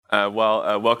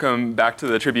Welcome back to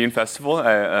the Tribune Festival.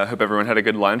 I hope everyone had a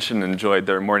good lunch and enjoyed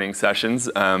their morning sessions.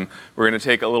 We're going to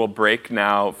take a little break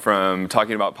now from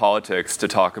talking about politics to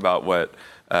talk about what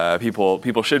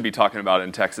people should be talking about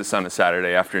in Texas on a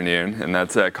Saturday afternoon, and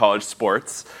that's college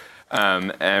sports.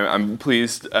 And I'm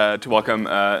pleased to welcome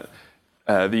the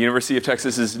University of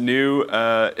Texas's new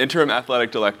interim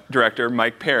athletic director,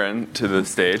 Mike Perrin, to the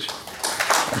stage.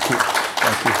 Thank you.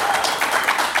 Thank you.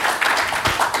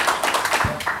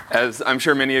 As I'm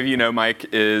sure many of you know,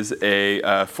 Mike is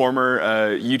a former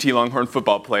UT Longhorn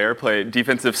football player, played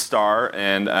defensive star,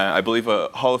 and I believe a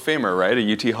Hall of Famer, right?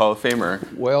 A UT Hall of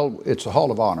Famer. Well, it's a Hall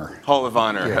of Honor. Hall of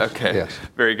Honor, yes, okay. Yes.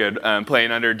 Very good.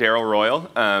 Playing under Darrell Royal,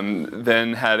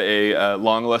 then had a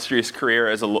long, illustrious career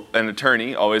as an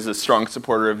attorney, always a strong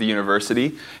supporter of the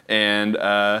university, and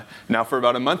now for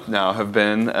about a month now have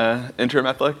been interim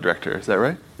athletic director. Is that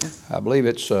right? I believe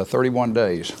it's 31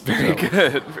 days. Very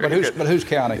good. But who's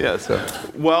counting? Yes.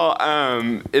 Well,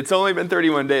 it's only been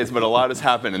 31 days, but a lot has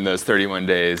happened in those 31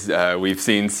 days. We've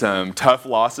seen some tough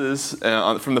losses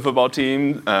from the football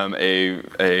team.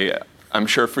 I'm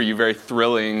sure for you, very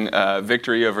thrilling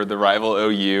victory over the rival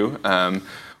OU.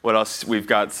 What else? We've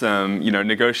got some,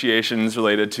 negotiations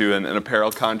related to an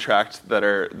apparel contract that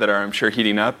are I'm sure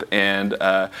heating up, and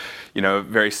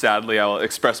very sadly, I'll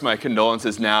express my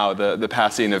condolences now. The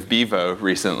passing of Bevo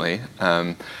recently.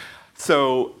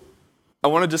 So I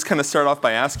want to just kind of start off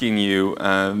by asking you.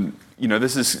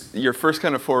 This is your first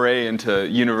kind of foray into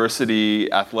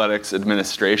university athletics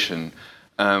administration.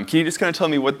 Can you just kind of tell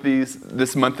me what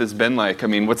this month has been like? I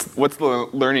mean, what's the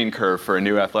learning curve for a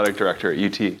new athletic director at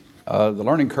UT? The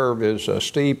learning curve is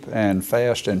steep and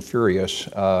fast and furious.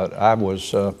 I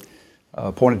was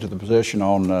appointed to the position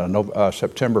on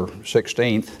September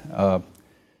 16th.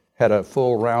 Had a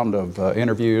full round of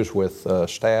interviews with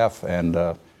staff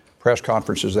and press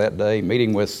conferences that day,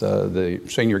 meeting with the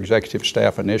senior executive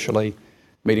staff initially,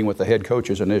 meeting with the head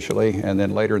coaches initially, and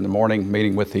then later in the morning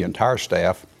meeting with the entire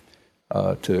staff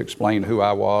to explain who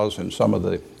I was and some of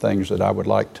the things that I would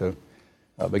like to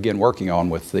begin working on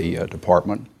with the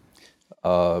department.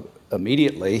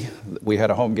 Immediately, we had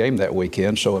a home game that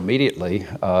weekend, so immediately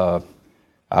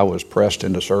I was pressed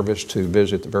into service to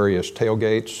visit the various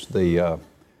tailgates, the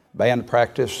band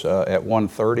practice at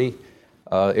 1:30.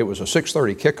 It was a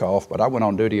 6:30 kickoff, but I went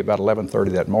on duty about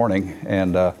 11:30 that morning,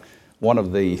 and one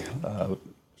of the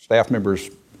staff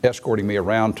members escorting me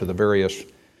around to the various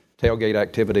tailgate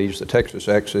activities, the Texas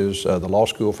X's, the Law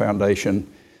School Foundation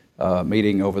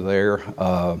meeting over there,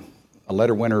 a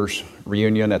letter winners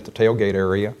reunion at the tailgate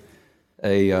area,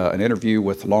 an interview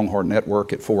with the Longhorn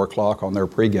Network at 4 o'clock on their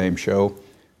pregame show.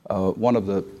 One of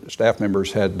the staff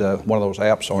members had one of those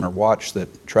apps on her watch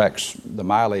that tracks the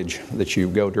mileage that you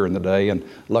go during the day, and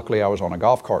luckily I was on a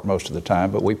golf cart most of the time,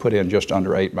 but we put in just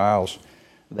under 8 miles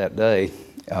that day.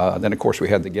 Then of course we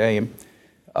had the game.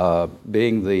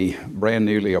 Being the brand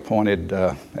newly appointed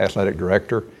athletic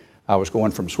director, I was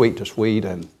going from suite to suite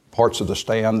and parts of the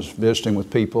stands, visiting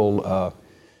with people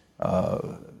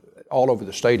all over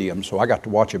the stadium. So I got to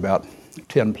watch about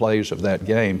 10 plays of that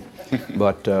game.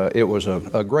 But it was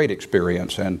a great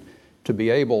experience. And to be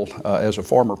able, as a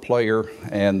former player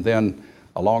and then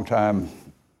a longtime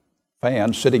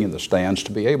fan sitting in the stands,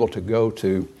 to be able to go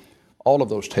to all of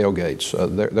those tailgates.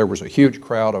 There was a huge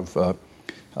crowd of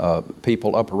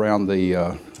people up around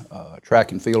the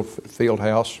track and field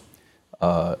house.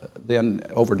 Then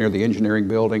over near the engineering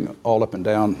building, all up and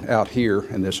down out here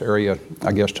in this area,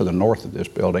 I guess to the north of this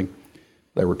building,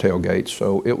 there were tailgates.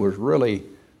 So it was really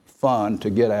fun to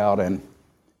get out and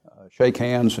shake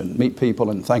hands and meet people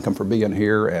and thank them for being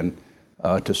here, and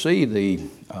to see the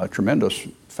tremendous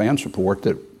fan support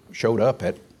that showed up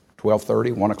at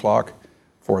 12:30, 1 o'clock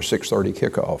for a 6:30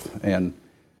 kickoff. And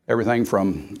everything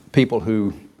from people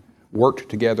who worked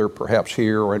together perhaps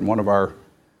here or in one of our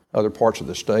other parts of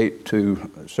the state to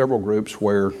several groups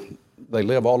where they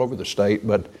live all over the state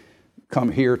but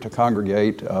come here to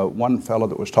congregate. One fellow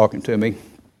that was talking to me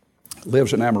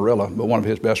lives in Amarillo, but one of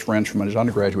his best friends from his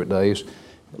undergraduate days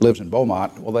lives in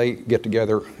Beaumont. Well, they get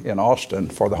together in Austin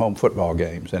for the home football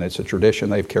games, and it's a tradition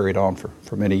they've carried on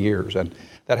for many years, and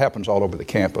that happens all over the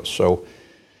campus. So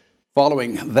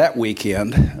following that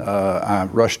weekend, I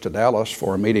rushed to Dallas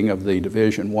for a meeting of the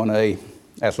Division 1A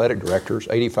athletic directors,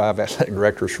 85 athletic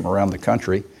directors from around the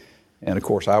country. And of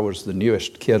course, I was the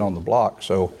newest kid on the block,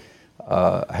 so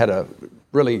I had a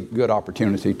really good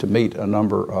opportunity to meet a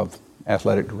number of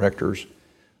athletic directors,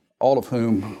 all of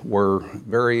whom were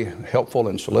very helpful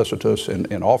and solicitous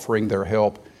in offering their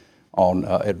help on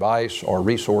advice or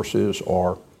resources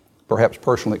or perhaps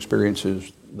personal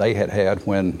experiences they had had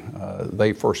when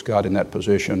they first got in that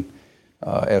position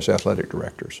as athletic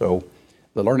director. So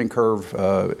the learning curve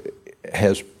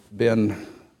has been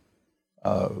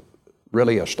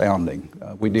really astounding.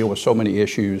 We deal with so many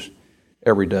issues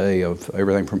every day, of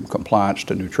everything from compliance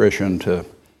to nutrition to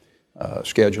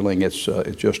scheduling.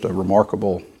 It's just a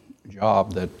remarkable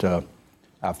job that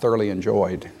I've thoroughly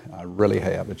enjoyed. I really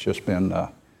have. It's just been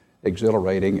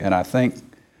exhilarating, and I think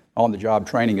on-the-job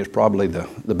training is probably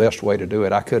the best way to do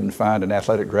it. I couldn't find an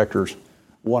athletic director's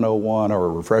 101 or a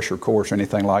refresher course or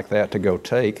anything like that to go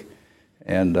take,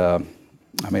 and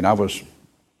I was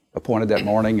appointed that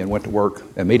morning and went to work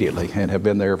immediately and have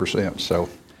been there ever since. So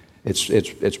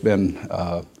it's been,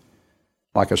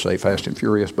 like I say, fast and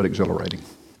furious, but exhilarating.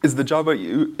 Is the job what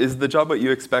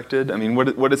you expected? I mean,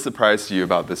 what has surprised you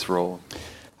about this role?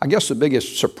 I guess the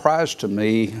biggest surprise to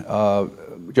me,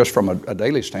 just from a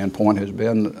daily standpoint, has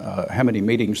been how many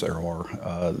meetings there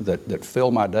are that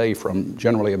fill my day from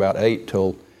generally about 8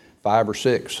 till 5 or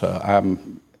 6.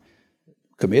 I'm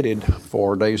committed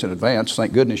 4 days in advance.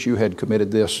 Thank goodness you had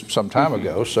committed this some time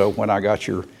ago. So when I got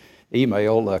your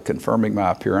email confirming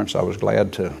my appearance, I was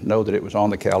glad to know that it was on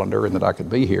the calendar and that I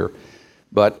could be here.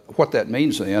 But what that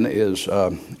means then is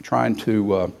trying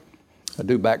to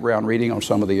do background reading on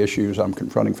some of the issues I'm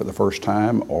confronting for the first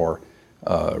time, or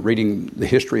reading the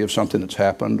history of something that's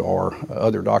happened, or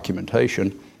other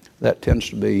documentation. That tends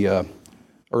to be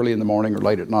early in the morning or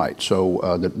late at night.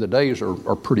 So the days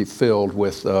are pretty filled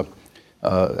with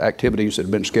activities that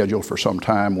have been scheduled for some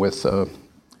time with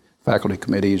faculty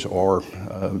committees or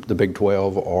the Big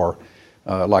 12 or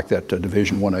like that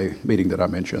Division 1A meeting that I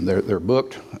mentioned. They're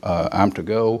booked. I'm to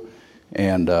go,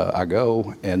 and I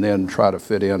go and then try to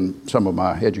fit in some of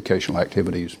my educational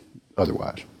activities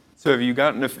otherwise. So have you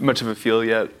gotten much of a feel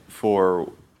yet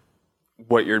for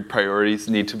what your priorities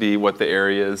need to be, what the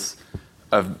areas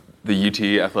of the UT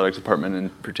athletic department in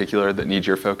particular that need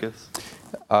your focus?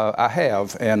 I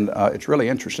have, and it's really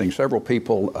interesting. Several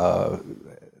people,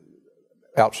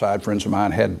 outside friends of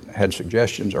mine, had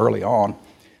suggestions early on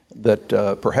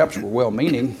that perhaps were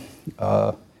well-meaning.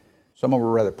 Some of them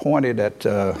were rather pointed at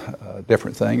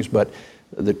different things, but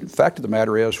the fact of the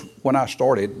matter is, when I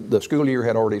started, the school year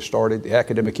had already started, the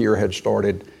academic year had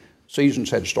started, seasons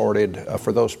had started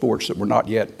for those sports that were not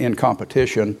yet in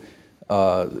competition.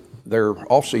 Their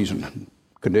off-season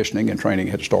conditioning and training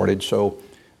had started, so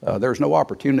there's no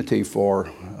opportunity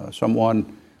for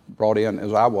someone brought in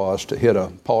as I was to hit a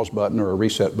pause button or a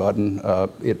reset button.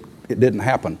 It didn't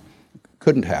happen,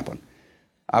 couldn't happen.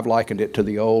 I've likened it to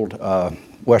the old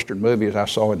Western movies I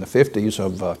saw in the 50s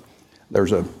of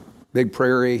there's a big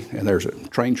prairie and there's a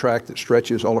train track that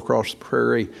stretches all across the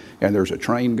prairie, and there's a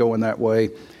train going that way,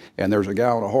 and there's a guy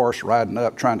on a horse riding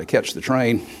up trying to catch the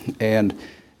train, and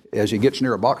as he gets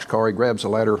near a boxcar, he grabs a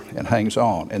ladder and hangs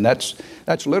on. And that's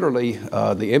literally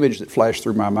the image that flashed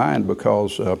through my mind,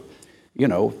 because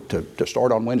to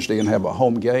start on Wednesday and have a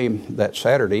home game that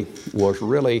Saturday was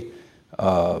really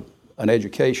an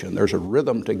education. There's a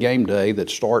rhythm to game day that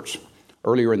starts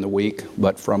earlier in the week,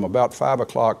 but from about 5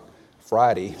 o'clock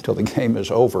Friday till the game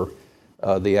is over,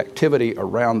 the activity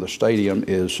around the stadium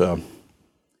is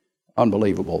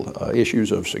unbelievable.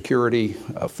 Issues of security,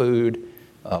 food,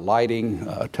 lighting,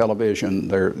 television.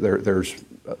 There's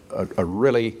a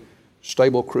really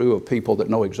stable crew of people that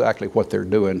know exactly what they're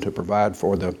doing to provide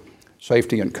for the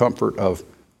safety and comfort of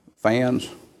fans,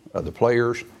 the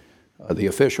players, the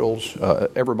officials,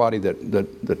 everybody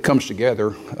that comes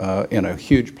together in a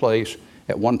huge place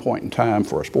at one point in time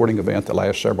for a sporting event that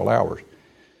lasts several hours.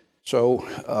 So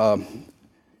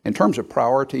in terms of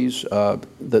priorities,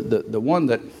 the one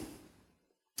that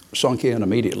sunk in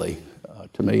immediately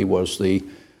to me was the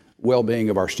well-being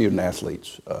of our student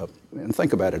athletes. And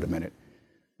think about it a minute.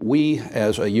 We,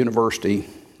 as a university,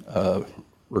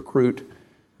 recruit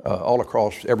all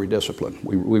across every discipline.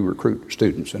 We recruit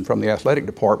students. And from the athletic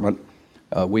department,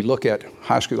 we look at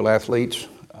high school athletes.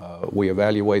 We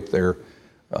evaluate their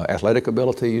athletic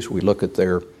abilities. We look at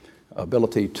their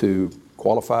ability to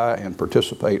qualify and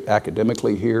participate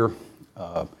academically here.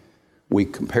 We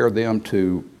compare them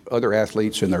to other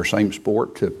athletes in their same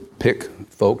sport to pick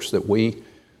folks that we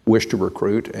wish to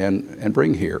recruit and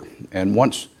bring here. And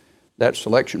once that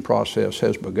selection process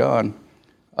has begun,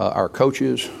 our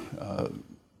coaches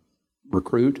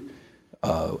recruit,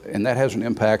 and that has an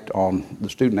impact on the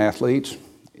student athletes.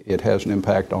 It has an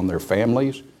impact on their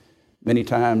families. Many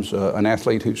times an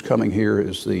athlete who's coming here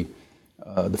is the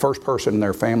first person in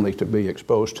their family to be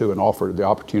exposed to and offered the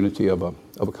opportunity of a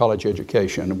college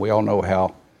education. And we all know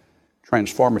how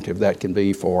transformative that can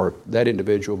be for that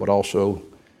individual, but also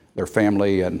their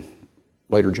family and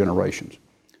later generations.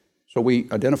 So we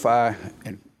identify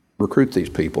and recruit these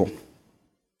people.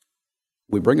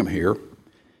 We bring them here.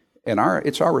 And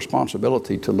it's our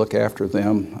responsibility to look after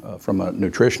them from a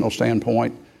nutritional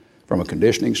standpoint, from a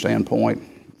conditioning standpoint,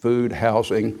 food,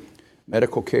 housing,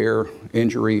 medical care,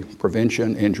 injury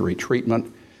prevention, injury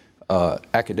treatment,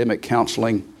 academic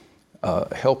counseling,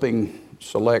 helping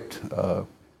select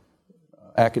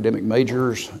academic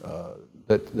majors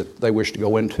that they wish to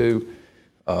go into,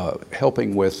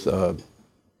 helping with, the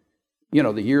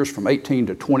years from 18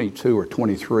 to 22 or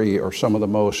 23 are some of the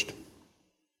most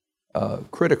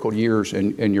critical years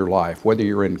in your life, whether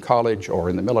you're in college or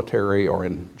in the military or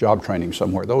in job training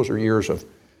somewhere. Those are years of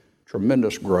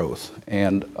tremendous growth.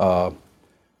 And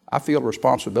I feel a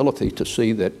responsibility to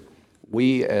see that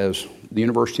we, as the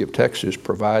University of Texas,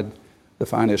 provide the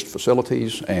finest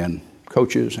facilities and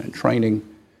coaches and training,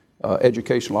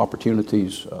 educational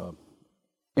opportunities,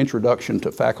 introduction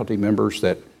to faculty members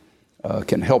that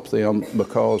can help them,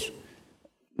 because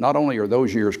not only are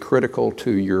those years critical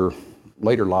to your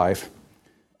later life,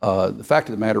 the fact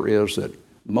of the matter is that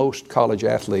most college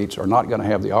athletes are not going to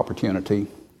have the opportunity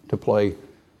to play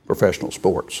professional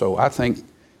sports. So I think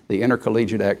the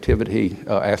intercollegiate activity,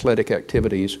 athletic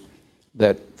activities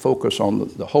that focus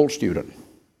on the whole student,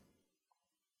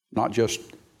 not just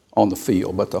on the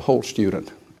field, but the whole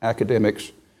student,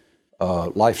 academics,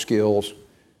 life skills,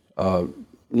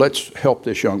 let's help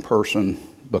this young person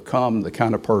become the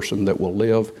kind of person that will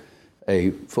live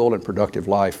a full and productive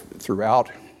life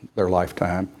throughout their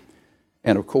lifetime.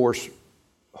 And of course,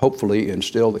 hopefully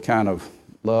instill the kind of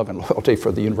love and loyalty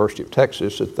for the University of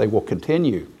Texas that they will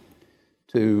continue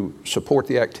to support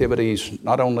the activities,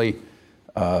 not only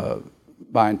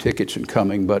buying tickets and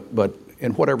coming, but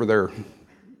in whatever their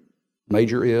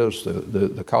major is,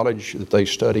 the college that they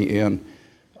study in,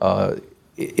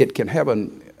 it can have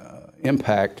an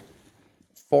impact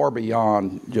far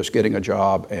beyond just getting a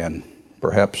job and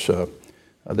perhaps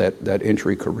that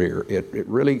entry career. It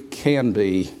really can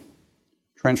be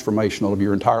transformational of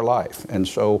your entire life. And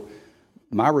so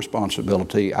my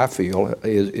responsibility, I feel,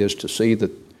 is to see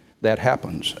that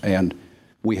happens. And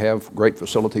we have great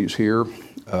facilities here.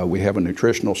 We have a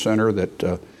nutritional center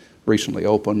that recently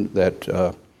opened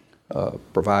that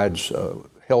provides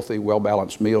healthy,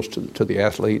 well-balanced meals to the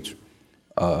athletes.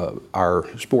 Our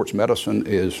sports medicine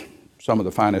is some of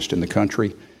the finest in the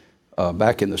country.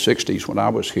 Back in the 60s when I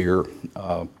was here,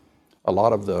 a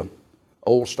lot of the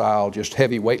old style, just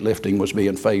heavy weightlifting was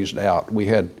being phased out. We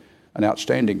had an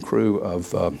outstanding crew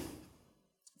of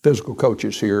physical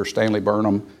coaches here, Stanley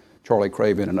Burnham, Charlie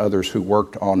Craven, and others who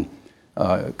worked on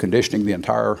conditioning the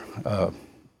entire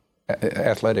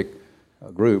athletic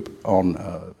group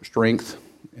on strength,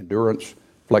 endurance,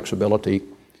 flexibility,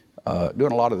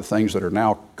 doing a lot of the things that are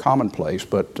now commonplace,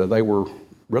 but they were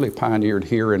really pioneered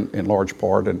here in large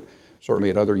part, and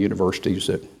certainly at other universities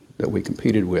that we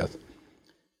competed with.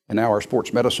 And now our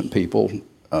sports medicine people,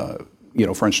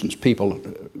 for instance, people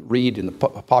read in the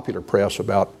popular press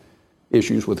about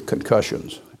issues with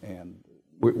concussions, and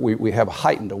we have a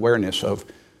heightened awareness of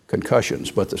concussions,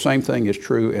 but the same thing is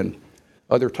true in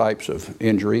other types of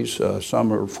injuries,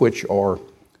 some of which are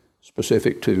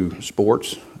specific to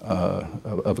sports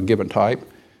of a given type,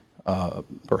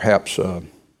 perhaps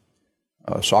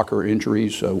soccer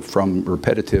injuries from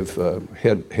repetitive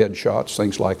head shots,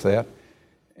 things like that.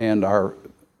 And our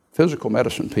physical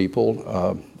medicine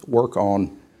people work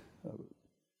on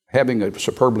having a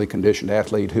superbly conditioned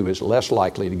athlete who is less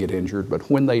likely to get injured, but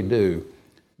when they do,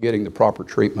 getting the proper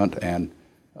treatment and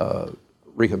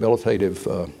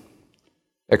rehabilitative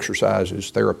exercises,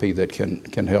 therapy that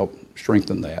can help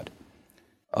strengthen that.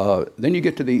 Then you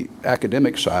get to the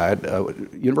academic side.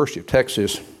 University of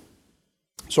Texas,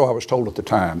 so I was told at the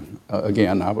time,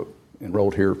 again, I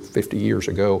enrolled here 50 years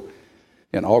ago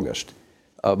in August,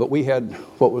 but we had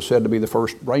what was said to be the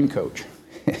first brain coach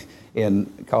in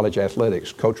college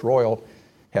athletics. Coach Royal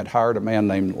had hired a man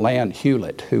named Lan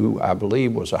Hewlett, who I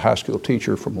believe was a high school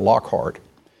teacher from Lockhart,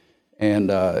 and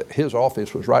his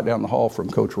office was right down the hall from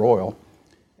Coach Royal,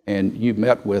 and you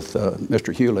met with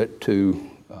Mr. Hewlett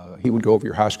he would go over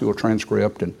your high school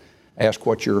transcript and ask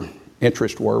what your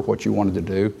interests were, what you wanted to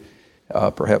do,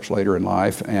 perhaps later in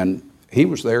life. And he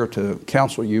was there to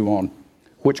counsel you on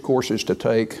which courses to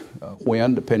take,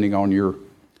 when, depending on your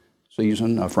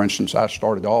season. For instance, I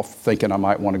started off thinking I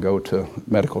might want to go to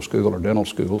medical school or dental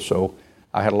school, so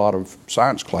I had a lot of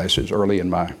science classes early in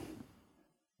my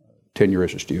tenure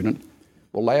as a student.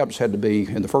 Well, labs had to be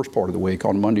in the first part of the week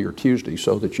on Monday or Tuesday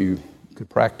so that you could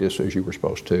practice as you were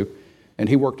supposed to. And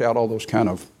he worked out all those kind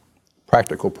of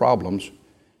practical problems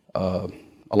a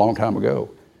long time ago.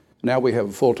 Now we have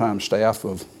a full-time staff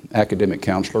of academic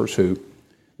counselors who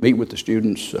meet with the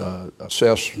students,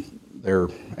 assess their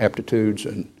aptitudes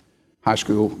and high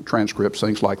school transcripts,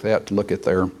 things like that, to look at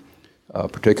their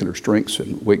particular strengths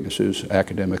and weaknesses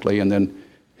academically, and then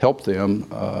help them,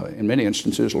 in many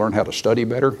instances, learn how to study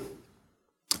better.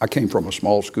 I came from a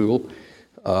small school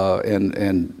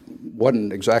and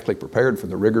wasn't exactly prepared for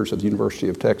the rigors of the University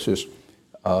of Texas.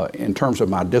 In terms of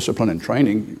my discipline and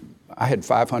training, I had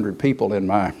 500 people in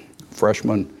my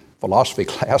freshman philosophy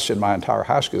class in my entire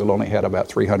high school, only had about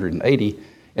 380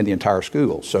 in the entire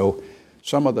school. So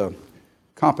some of the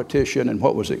competition and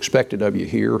what was expected of you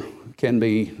here can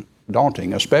be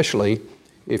daunting, especially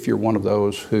if you're one of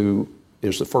those who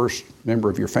is the first member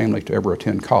of your family to ever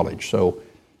attend college. So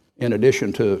in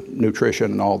addition to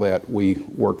nutrition and all that, we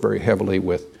work very heavily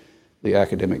with the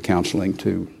academic counseling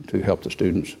to help the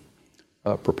students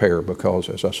prepare, because,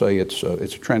 as I say, it's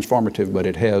transformative, but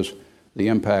it has the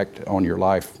impact on your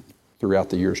life throughout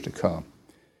the years to come.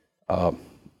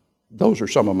 Those are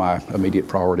some of my immediate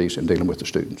priorities in dealing with the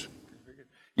students.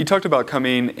 You talked about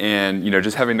coming and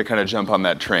just having to kind of jump on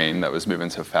that train that was moving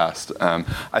so fast.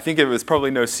 I think it was probably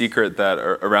no secret that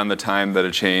around the time that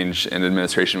a change in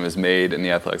administration was made in the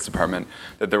athletics department,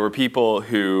 that there were people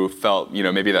who felt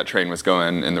maybe that train was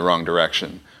going in the wrong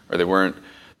direction, or they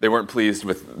weren't pleased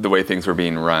with the way things were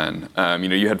being run.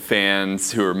 You had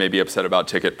fans who were maybe upset about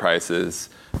ticket prices.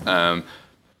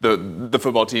 The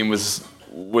football team was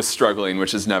struggling,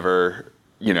 which is never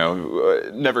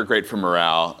great for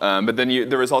morale. But then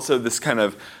there was also this kind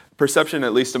of perception,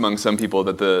 at least among some people,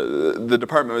 that the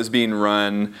department was being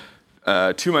run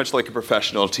too much like a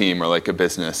professional team or like a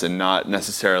business, and not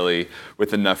necessarily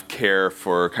with enough care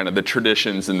for kind of the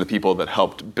traditions and the people that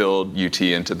helped build UT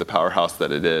into the powerhouse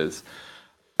that it is.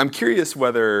 I'm curious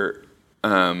whether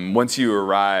once you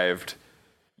arrived,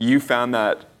 you found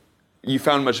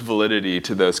much validity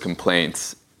to those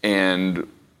complaints, and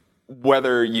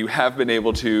whether you have been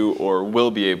able to or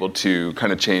will be able to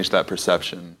kind of change that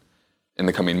perception in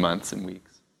the coming months and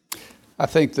weeks. I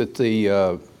think that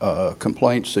the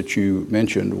complaints that you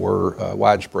mentioned were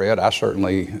widespread. I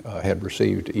certainly had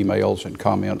received emails and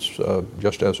comments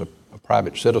just as a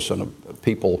private citizen of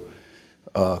people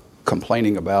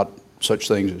complaining about such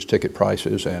things as ticket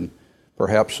prices and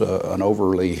perhaps an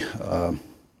overly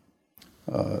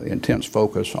intense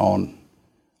focus on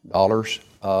dollars.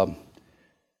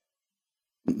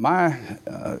 My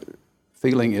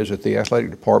feeling is that the athletic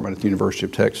department at the University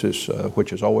of Texas, which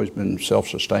has always been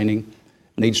self-sustaining,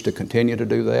 needs to continue to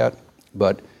do that.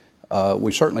 But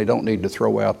we certainly don't need to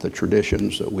throw out the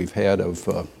traditions that we've had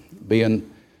of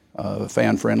being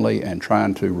fan-friendly and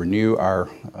trying to renew our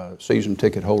season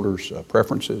ticket holders'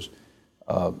 preferences.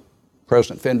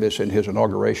 President Fenves, in his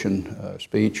inauguration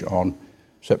speech on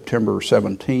September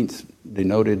 17th,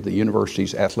 denoted the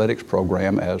university's athletics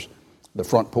program as the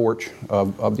front porch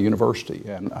of the university.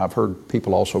 And I've heard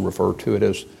people also refer to it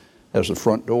as the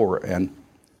front door. And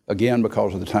again,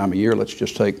 because of the time of year, let's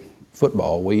just take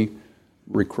football. We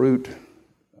recruit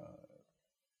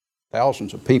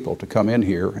thousands of people to come in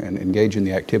here and engage in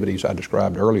the activities I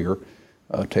described earlier,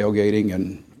 tailgating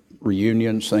and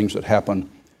reunions, things that happen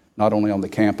not only on the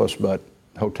campus, but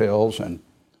hotels and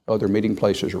other meeting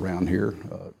places around here.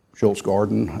 Schultz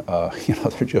Garden,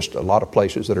 there's just a lot of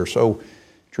places that are so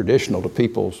traditional to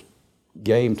people's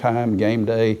game time, game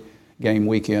day, game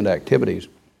weekend activities.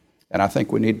 And I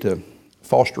think we need to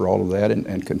foster all of that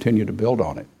and continue to build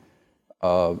on it.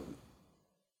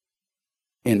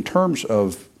 In terms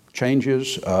of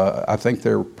changes, I think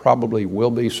there probably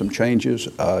will be some changes.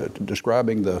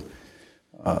 Describing the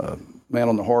man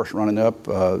on the horse running up,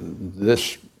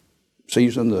 this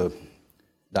season the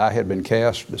die had been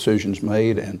cast, decisions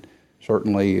made, and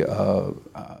certainly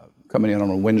coming in on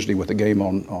a Wednesday with a game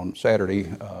on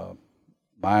Saturday,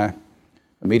 my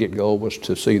immediate goal was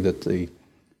to see that the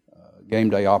game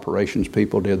day operations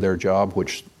people did their job,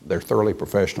 which they're thoroughly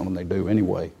professional and they do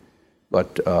anyway.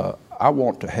 But I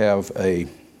want to have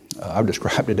I've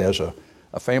described it as a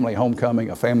family homecoming,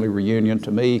 a family reunion.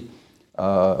 To me,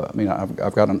 I've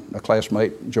got a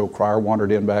classmate, Joe Cryer,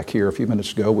 wandered in back here a few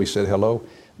minutes ago. We said hello.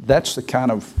 That's the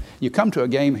kind of, you come to a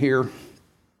game here,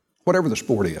 whatever the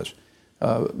sport is.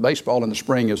 Baseball in the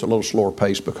spring is a little slower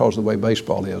paced because of the way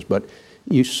baseball is, but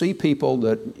you see people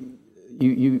that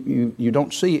you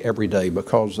don't see every day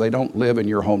because they don't live in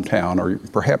your hometown, or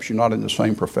perhaps you're not in the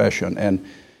same profession. And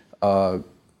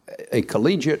a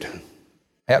collegiate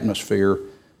atmosphere,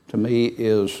 to me,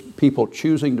 is people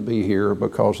choosing to be here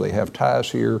because they have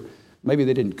ties here. Maybe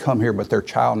they didn't come here, but their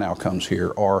child now comes here,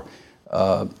 or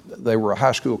they were a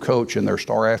high school coach and their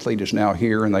star athlete is now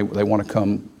here and they want to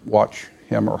come watch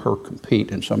him or her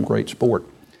compete in some great sport.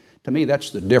 To me, that's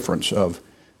the difference of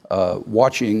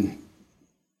watching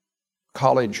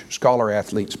college scholar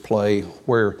athletes play,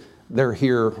 where they're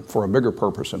here for a bigger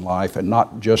purpose in life and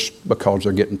not just because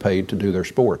they're getting paid to do their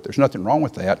sport. There's nothing wrong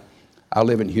with that. I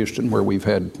live in Houston where we've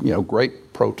had,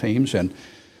 great pro teams in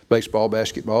baseball,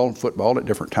 basketball, and football at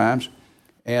different times.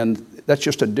 And that's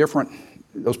just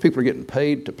those people are getting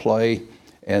paid to play,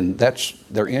 and that's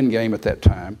their end game at that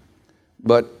time.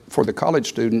 But for the college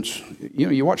students,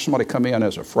 you watch somebody come in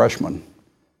as a freshman,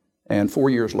 and 4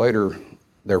 years later,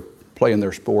 they're playing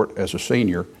their sport as a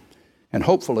senior. And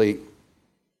hopefully,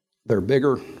 they're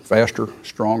bigger, faster,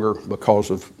 stronger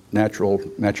because of natural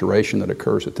maturation that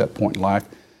occurs at that point in life.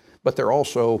 But they're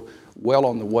also well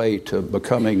on the way to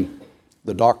becoming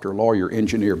the doctor, lawyer,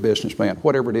 engineer, businessman,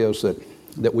 whatever it is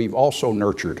that we've also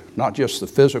nurtured, not just the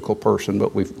physical person,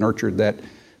 but we've nurtured that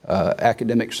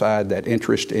academic side, that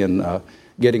interest in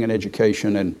getting an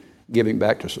education and giving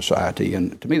back to society.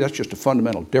 And to me, that's just a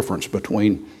fundamental difference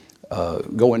between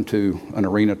going to an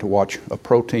arena to watch a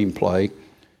pro team play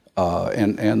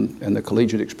and the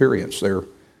collegiate experience. To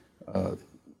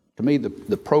me,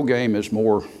 the pro game is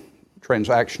more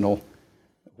transactional,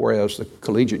 whereas the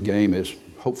collegiate game is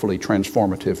hopefully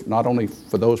transformative, not only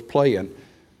for those playing,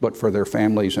 but for their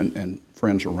families and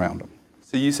friends around them.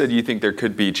 So you said you think there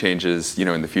could be changes,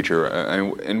 in the future.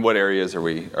 In what areas are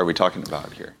we talking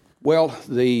about here? Well,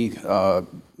 the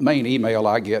main email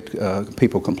I get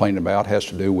people complaining about has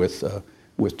to do with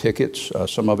tickets,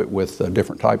 some of it with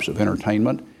different types of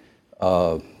entertainment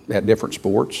at different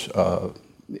sports.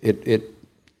 It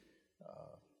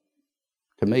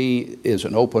to me is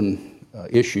an open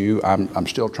issue. I'm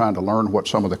still trying to learn what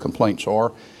some of the complaints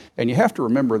are, and you have to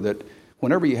remember that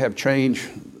whenever you have change,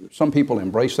 some people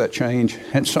embrace that change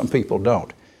and some people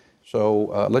don't.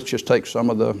 So let's just take some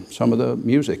of the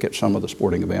music at some of the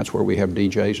sporting events where we have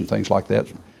DJs and things like that.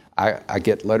 I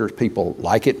get letters, people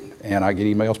like it, and I get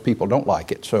emails, people don't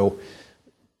like it. So,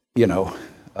 that's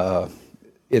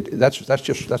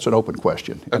an open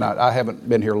question, and I haven't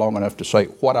been here long enough to say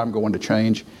what I'm going to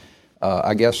change.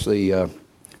 I guess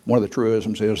one of the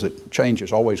truisms is that change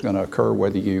is always going to occur,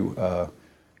 whether you are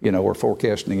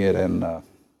forecasting it and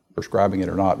prescribing it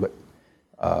or not. But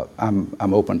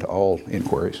I'm open to all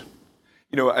inquiries.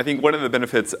 I think one of the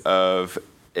benefits of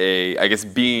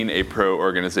being a pro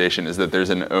organization is that there's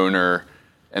an owner,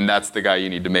 and that's the guy you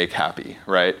need to make happy,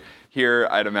 right? Here,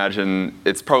 I'd imagine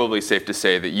it's probably safe to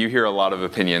say that you hear a lot of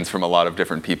opinions from a lot of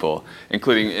different people, and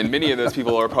many of those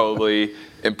people are probably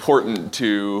important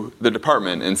to the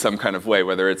department in some kind of way,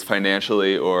 whether it's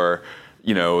financially or,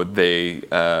 they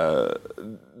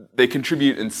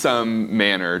contribute in some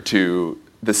manner to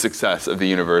the success of the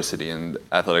university and the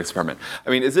athletics department.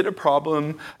 Is it a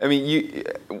problem?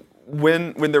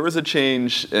 When there was a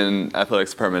change in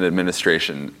athletics department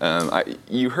administration,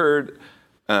 you heard,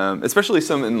 especially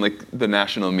some in the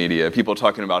national media, people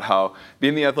talking about how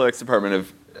being the athletics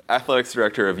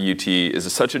director of UT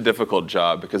is such a difficult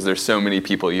job because there's so many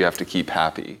people you have to keep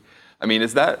happy.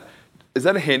 Is that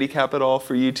a handicap at all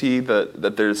for UT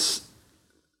that there's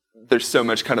so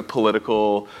much kind of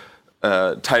political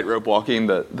tightrope walking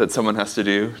that someone has to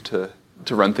do to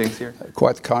run things here?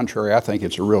 Quite the contrary. I think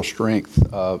it's a real strength.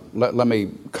 Let me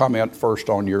comment first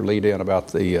on your lead-in about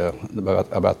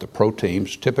the pro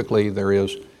teams. Typically, there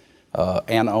is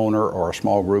an owner or a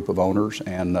small group of owners,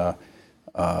 and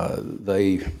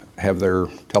they have their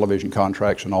television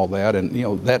contracts and all that. And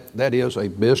that is a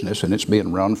business, and it's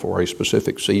being run for a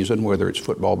specific season, whether it's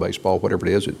football, baseball, whatever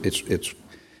it is.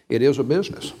 It is a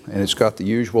business, and it's got the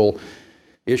usual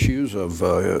issues of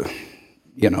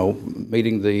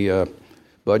meeting the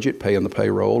budget, paying the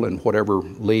payroll, and whatever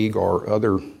league or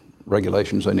other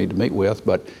regulations they need to meet with.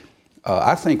 But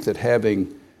I think that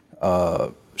having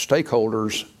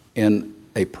stakeholders in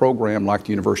a program like the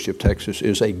University of Texas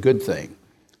is a good thing.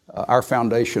 Our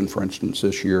foundation, for instance,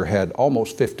 this year had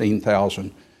almost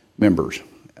 15,000 members,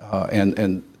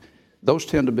 and those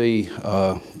tend to be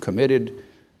committed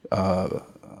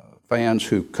fans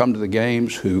who come to the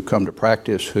games, who come to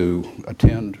practice, who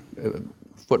attend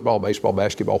football, baseball,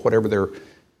 basketball, whatever their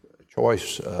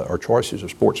choice or choices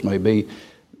of sports may be.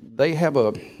 They have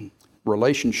a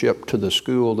relationship to the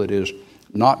school that is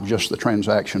not just the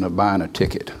transaction of buying a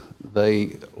ticket.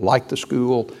 They like the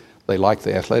school, they like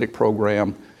the athletic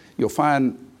program. You'll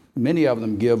find many of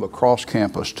them give across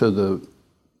campus to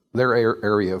their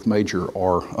area of major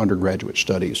or undergraduate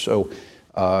studies. So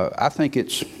I think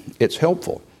it's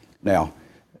helpful. Now,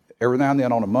 every now and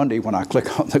then on a Monday when I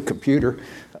click on the computer,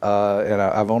 and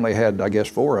I've only had, I guess,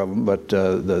 4 of them, but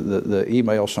the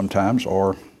emails sometimes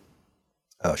are,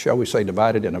 shall we say,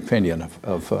 divided in opinion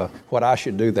of what I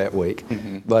should do that week.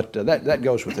 Mm-hmm. But that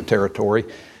goes with the territory.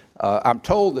 I'm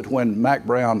told that when Mac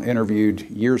Brown interviewed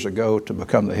years ago to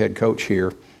become the head coach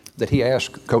here, that he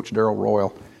asked Coach Darrell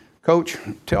Royal, Coach,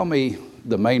 tell me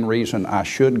the main reason I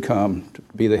should come to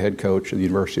be the head coach of the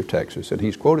University of Texas. And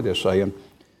he's quoted as saying,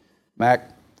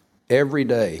 Mac, every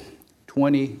day,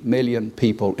 20 million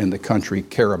people in the country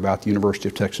care about the University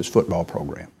of Texas football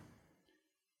program.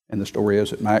 And the story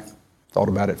is that Mac thought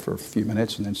about it for a few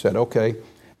minutes and then said, okay,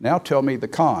 now tell me the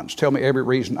cons. Tell me every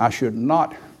reason I should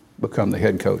not become the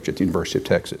head coach at the University of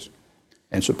Texas.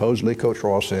 And supposedly Coach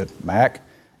Royal said, Mac,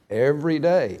 every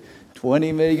day,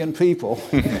 20 million people.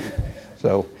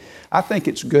 So I think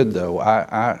it's good, though.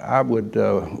 I would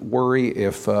worry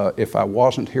if I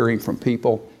wasn't hearing from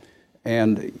people.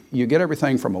 And you get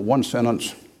everything from a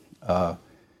one-sentence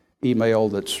email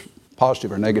that's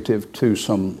positive or negative to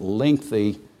some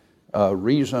lengthy,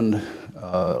 reasoned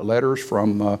letters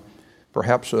from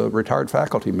perhaps a retired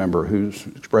faculty member who's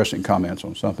expressing comments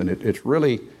on something. It's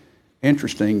really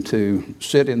interesting to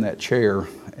sit in that chair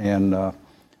and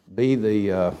be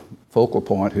the focal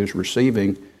point who's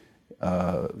receiving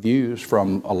views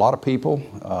from a lot of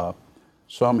people,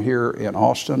 some here in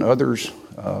Austin, others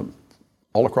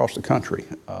all across the country.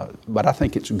 But I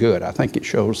think it's good. I think it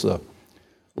shows the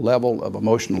level of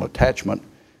emotional attachment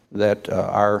that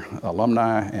our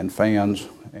alumni and fans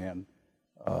and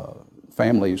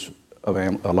families of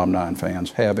alumni and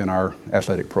fans have in our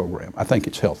athletic program. I think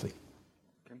it's healthy.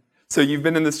 So you've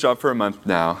been in this job for a month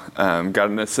now,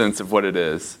 gotten a sense of what it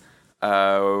is.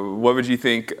 What would you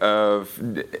think of,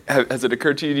 has it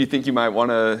occurred to you, do you think you might want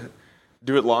to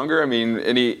do it longer? I mean,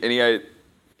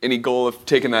 any goal of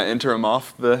taking that interim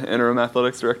off, the interim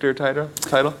athletics director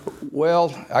title?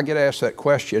 Well, I get asked that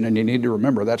question, and you need to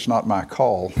remember that's not my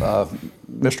call.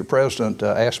 Mr. President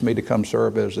asked me to come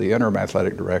serve as the interim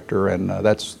athletic director, and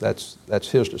that's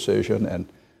his decision, and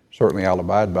certainly I'll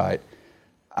abide by it.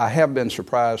 I have been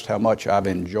surprised how much I've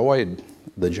enjoyed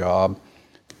the job,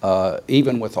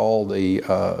 even with all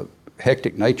the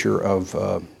hectic nature of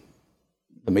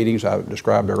the meetings I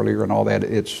described earlier and all that.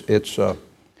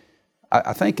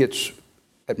 I think it's,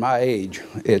 at my age,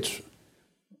 it's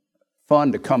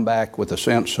fun to come back with a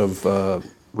sense of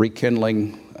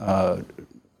rekindling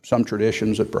some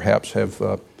traditions that perhaps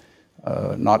have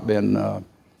not been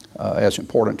as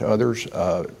important to others,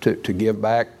 to give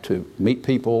back, to meet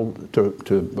people,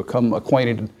 to become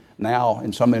acquainted now,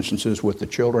 in some instances, with the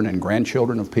children and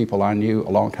grandchildren of people I knew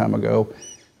a long time ago.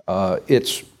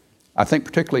 I think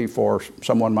particularly for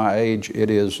someone my age,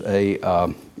 it's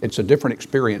a different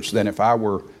experience than if I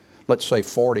were, let's say,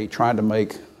 40, trying to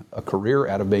make a career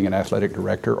out of being an athletic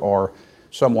director, or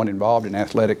someone involved in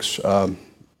athletics, for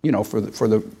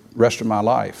the rest of my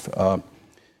life.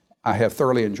 I have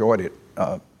thoroughly enjoyed it.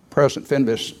 President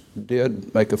Fenves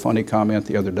did make a funny comment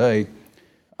the other day.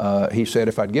 He said,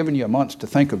 if I'd given you a month to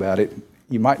think about it,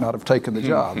 you might not have taken the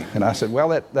job. And I said, well,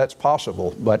 that's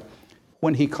possible. But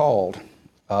when he called,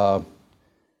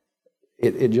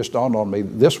 it just dawned on me,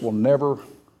 this will never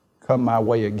come my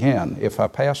way again if I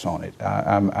pass on it.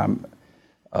 I'm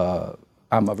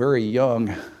a very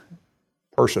young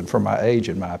person for my age,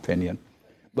 in my opinion,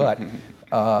 but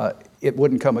it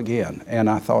wouldn't come again. And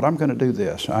I thought, I'm going to do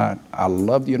this. I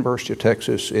love the University of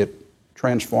Texas. It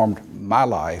transformed my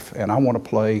life, and I want to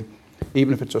play,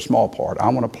 even if it's a small part, I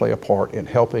want to play a part in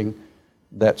helping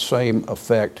that same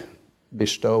effect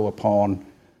bestow upon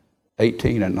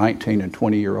 18 and 19 and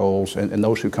 20-year-olds and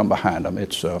those who come behind them.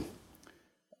 It's a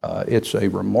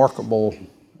remarkable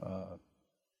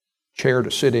chair to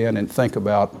sit in and think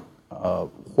about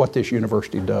what this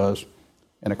university does.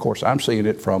 And of course, I'm seeing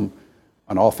it from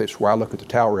an office where I look at the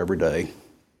tower every day.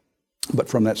 But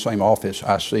from that same office,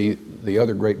 I see the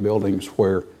other great buildings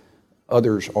where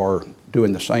others are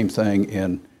doing the same thing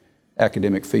in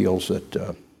academic fields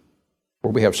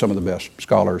where we have some of the best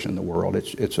scholars in the world.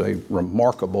 It's a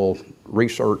remarkable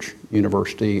research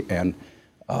university, and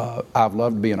I've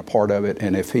loved being a part of it.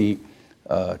 And if he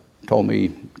told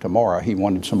me tomorrow he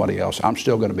wanted somebody else, I'm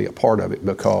still going to be a part of it,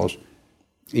 because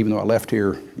even though I left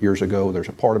here years ago, there's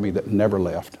a part of me that never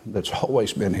left, that's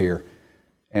always been here,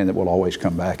 and that will always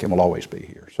come back and will always be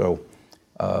here. So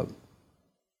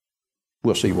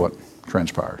we'll see what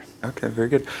transpired. Okay, very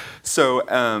good. So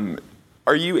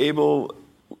are you able,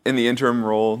 in the interim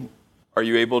role, are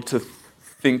you able to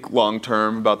think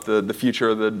long-term about the future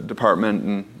of the department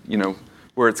and,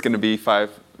 where it's going to be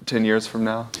 5-10 years from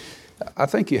now? I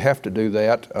think you have to do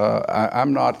that.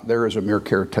 I'm not there as a mere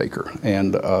caretaker,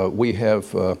 and we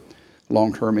have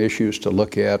long-term issues to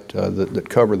look at that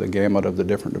cover the gamut of the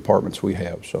different departments we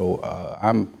have. So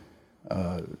I'm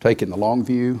taking the long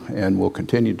view, and will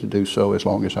continue to do so as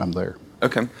long as I'm there.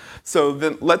 Okay, so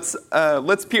then let's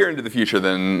peer into the future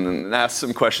then and ask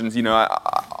some questions.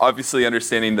 Obviously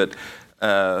understanding that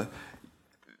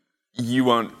you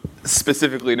won't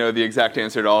specifically know the exact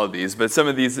answer to all of these, but some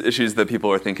of these issues that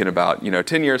people are thinking about,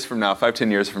 10 years from now,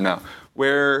 10 years from now,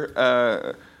 where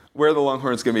are the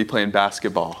Longhorns going to be playing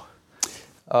basketball?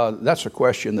 That's a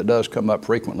question that does come up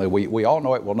frequently. We all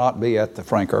know it will not be at the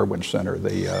Frank Irwin Center.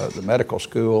 The medical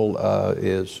school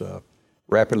is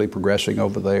rapidly progressing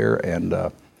over there,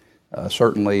 and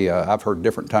certainly I've heard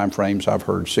different time frames. I've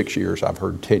heard 6 years, I've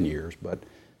heard 10 years, but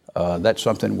that's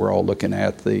something we're all looking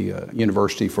at. The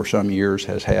university for some years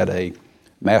has had a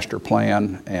master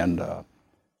plan, and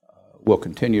we'll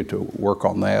continue to work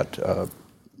on that.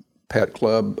 Pat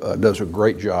Clubb does a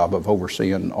great job of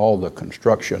overseeing all the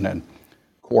construction and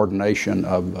coordination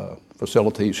of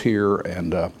facilities here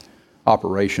and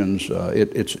operations.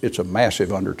 It's a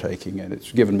massive undertaking, and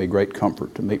it's given me great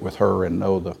comfort to meet with her and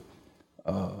know the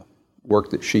work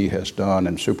that she has done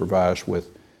and supervised with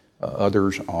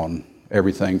others on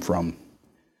everything from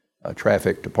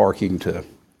traffic to parking to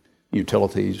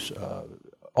utilities.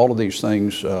 All of these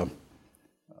things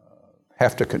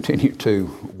have to continue to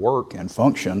work and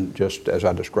function just as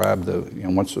I described.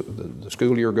 Once the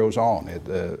school year goes on,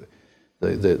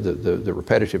 the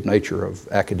repetitive nature of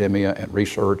academia and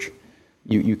research,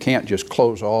 you can't just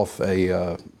close off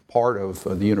a part of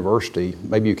the university.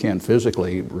 Maybe you can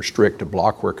physically restrict a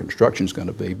block where construction is going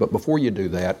to be, but before you do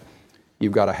that,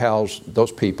 you've got to house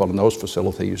those people and those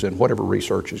facilities and whatever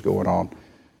research is going on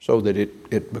so that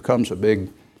it becomes a big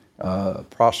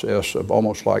process of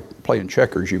almost like playing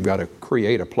checkers. You've got to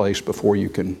create a place before you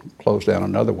can close down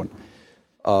another one.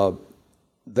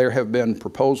 There have been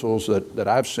proposals that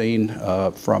I've seen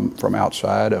from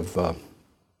outside of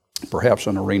perhaps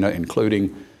an arena,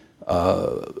 including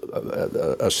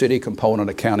a city component,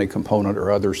 a county component,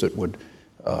 or others that would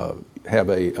have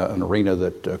an arena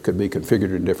that could be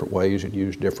configured in different ways and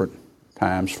use different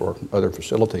times for other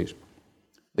facilities.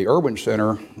 The Irwin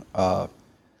Center,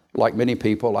 like many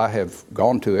people, I have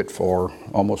gone to it for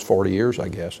almost 40 years, I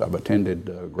guess. I've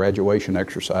attended graduation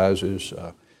exercises,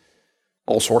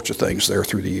 all sorts of things there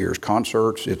through the years,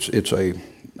 concerts. It's a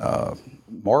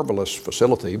marvelous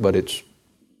facility, but it's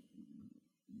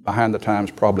behind the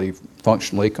times probably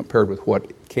functionally compared with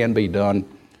what can be done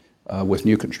with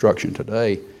new construction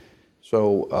today.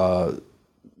 So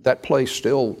that place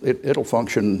still, it'll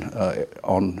function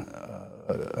on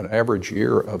an average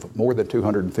year of more than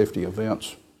 250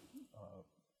 events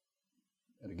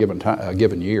in a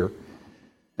given year.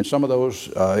 And some of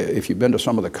those, if you've been to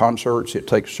some of the concerts, it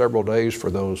takes several days for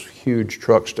those huge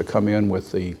trucks to come in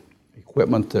with the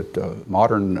equipment that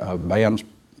modern bands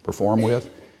perform with.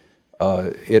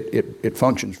 It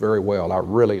functions very well. I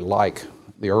really like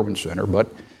the Irwin Center,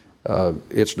 but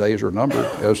its days are numbered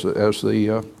as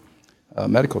the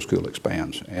medical school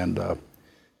expands. And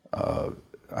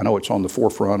I know it's on the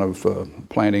forefront of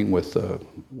planning with the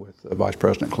Vice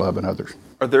President Clubb and others.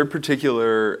 Are there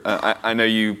particular, I know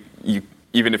you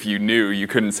even if you knew, you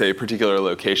couldn't say particular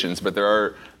locations, but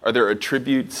are there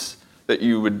attributes that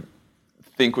you would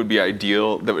think would be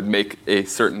ideal that would make a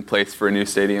certain place for a new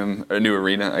stadium, a new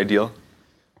arena ideal?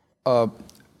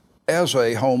 As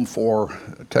a home for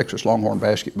Texas Longhorn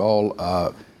basketball,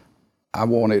 I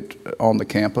want it on the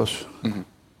campus.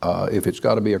 Mm-hmm. If it's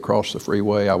got to be across the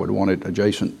freeway, I would want it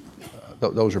adjacent.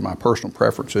 Those are my personal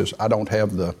preferences. I don't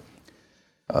have the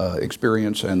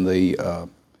experience and the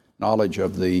knowledge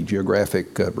of the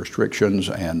geographic restrictions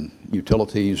and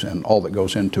utilities and all that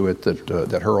goes into it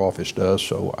that her office does,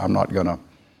 so I'm not going to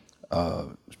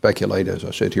speculate, as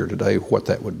I said here today, what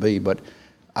that would be. But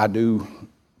I do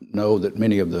know that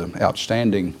many of the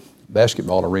outstanding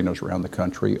basketball arenas around the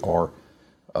country are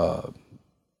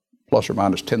plus or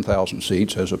minus 10,000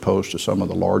 seats as opposed to some of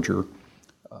the larger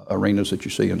arenas that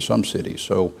you see in some cities.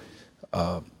 So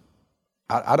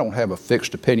I don't have a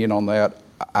fixed opinion on that.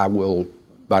 I will,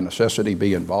 by necessity,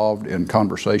 be involved in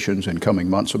conversations in coming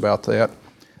months about that.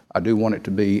 I do want it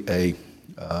to be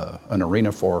an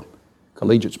arena for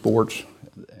collegiate sports,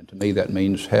 and to me that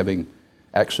means having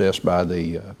access by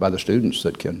the students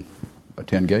that can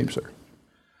attend games there.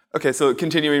 Okay, so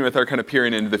continuing with our kind of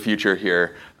peering into the future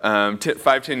here,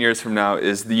 5-10 years from now,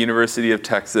 is the University of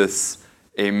Texas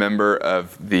a member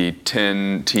of the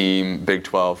 10-team Big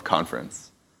 12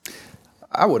 conference?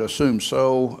 I would assume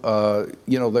so.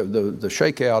 The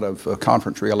shakeout of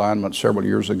conference realignment several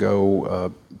years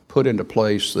ago put into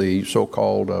place the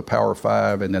so-called Power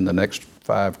Five, and then the next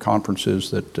 5 conferences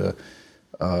that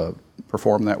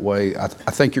perform that way. I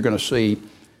think you're going to see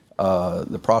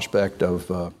the prospect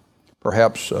of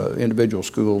perhaps individual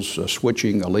schools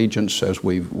switching allegiance, as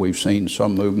we've seen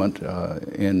some movement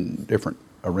in different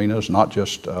arenas, not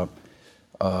just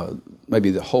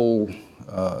maybe the whole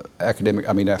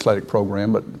athletic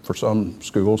program, but for some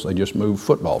schools they just move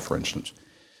football, for instance.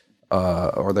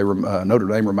 Or Notre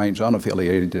Dame remains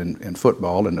unaffiliated in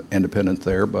football and independent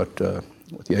there, but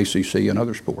with the ACC and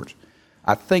other sports.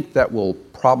 I think that will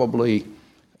probably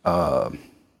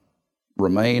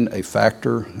remain a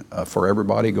factor for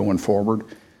everybody going forward.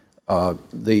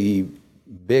 The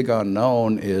big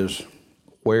unknown is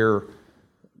where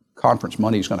conference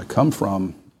money is going to come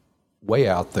from way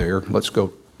out there. Let's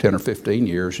go 10 or 15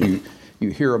 years. You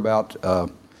hear about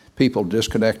people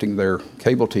disconnecting their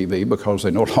cable TV because they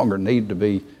no longer need to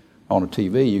be on a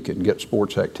TV. You can get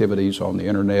sports activities on the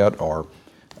internet or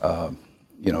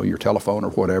your telephone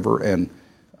or whatever. And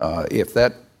if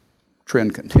that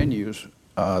trend continues,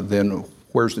 then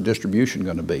where's the distribution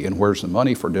going to be, and where's the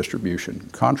money for distribution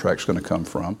contracts going to come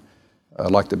from?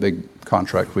 Like the big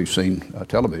contract we've seen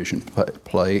television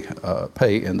pay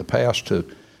in the past to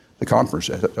the conference.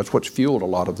 That's what's fueled a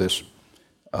lot of this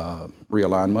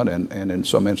realignment and in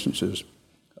some instances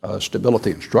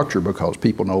stability and structure, because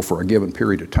people know for a given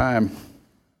period of time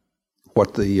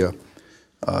what the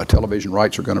television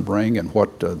rights are going to bring and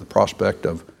what the prospect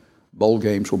of bowl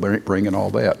games will bring and all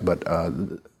that. But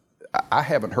I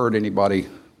haven't heard anybody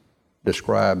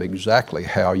describe exactly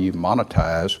how you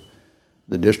monetize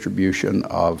the distribution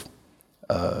of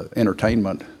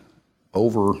entertainment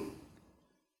over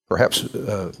perhaps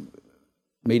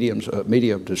media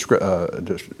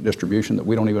distribution that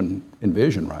we don't even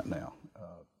envision right now.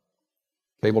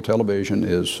 Cable television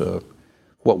is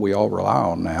what we all rely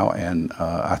on now, and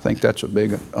I think that's a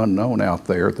big unknown out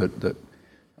there that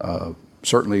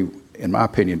certainly, in my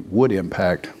opinion, would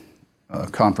impact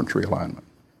conference realignment.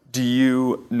 Do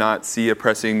you not see a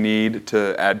pressing need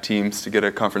to add teams to get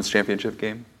a conference championship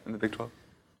game in the Big 12?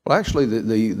 Well, actually,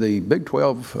 the Big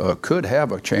 12 could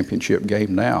have a championship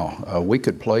game now. We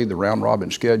could play the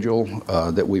round-robin schedule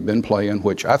that we've been playing,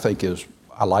 which I think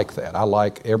I like that. I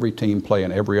like every team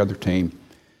playing every other team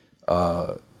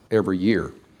every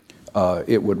year.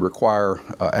 It would require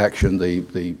action.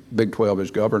 The Big 12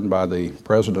 is governed by the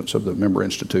presidents of the member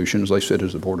institutions. They sit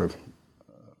as the board of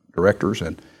directors,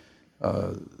 and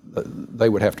they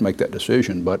would have to make that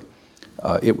decision. But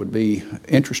it would be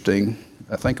interesting.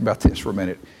 Think about this for a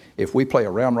minute. If we play a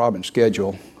round-robin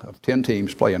schedule of 10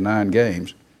 teams playing 9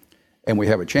 games, and we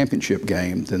have a championship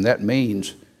game, then that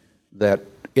means that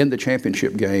in the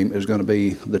championship game is going to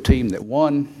be the team that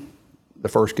won the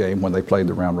first game when they played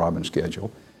the round-robin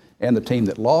schedule, and the team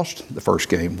that lost the first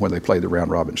game when they played the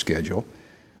round-robin schedule.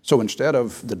 So instead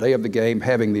of the day of the game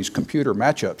having these computer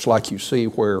matchups like you see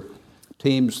where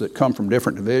teams that come from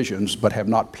different divisions but have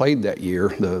not played that year,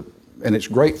 and it's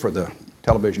great for the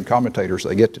television commentators,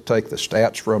 they get to take the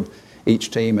stats from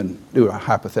each team and do a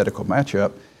hypothetical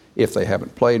matchup if they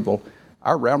haven't played. Well,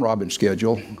 our round-robin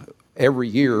schedule every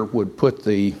year would put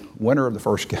the winner of the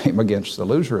first game against the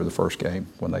loser of the first game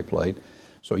when they played.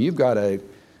 So you've got a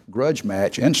grudge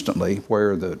match instantly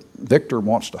where the victor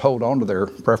wants to hold on to their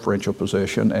preferential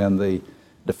position and the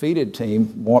defeated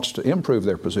team wants to improve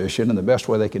their position, and the best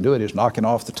way they can do it is knocking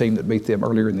off the team that beat them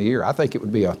earlier in the year. I think it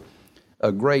would be a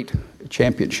great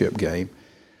championship game.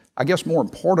 I guess more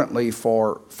importantly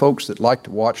for folks that like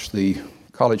to watch the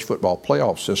college football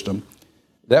playoff system,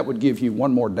 that would give you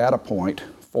one more data point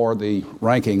for the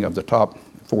ranking of the top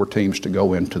 4 teams to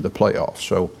go into the playoffs.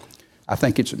 So I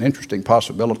think it's an interesting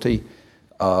possibility.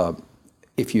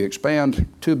 If you expand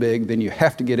too big, then you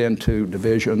have to get into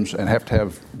divisions and have to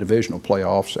have divisional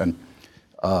playoffs, and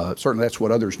certainly that's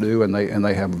what others do, and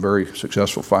they have a very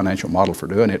successful financial model for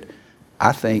doing it.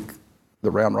 I think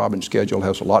the round-robin schedule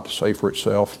has a lot to say for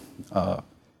itself, but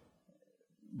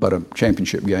a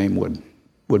championship game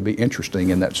would be interesting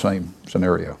in that same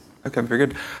scenario. Okay, very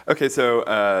good. Okay,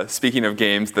 so speaking of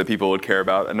games that people would care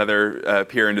about, another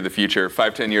peer into the future,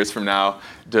 5-10 years from now,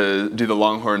 do the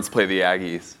Longhorns play the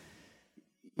Aggies?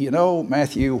 You know,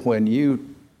 Matthew, when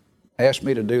you asked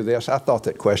me to do this, I thought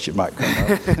that question might come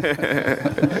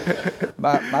up.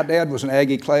 My dad was an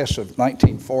Aggie class of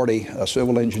 1940, a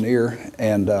civil engineer,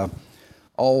 and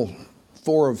all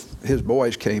 4 of his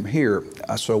boys came here.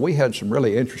 So we had some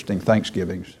really interesting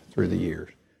Thanksgivings through the years.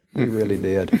 We really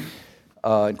did.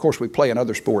 Of course, we play in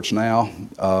other sports now.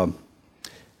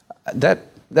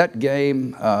 That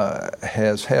game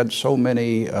has had so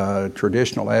many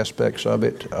traditional aspects of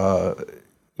it.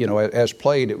 As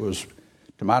played, it was,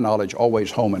 to my knowledge,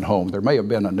 always home and home. There may have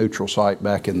been a neutral site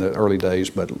back in the early days,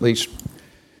 but at least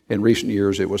in recent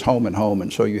years, it was home and home.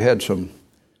 And so you had some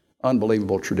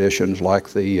unbelievable traditions like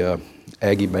the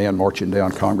Aggie band marching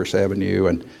down Congress Avenue,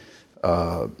 and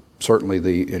certainly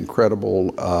the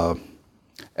incredible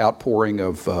outpouring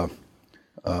of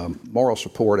moral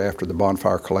support after the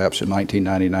bonfire collapse in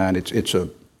 1999. It's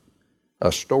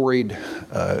a storied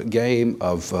game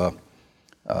of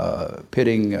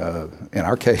pitting, in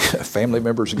our case, family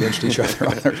members against each other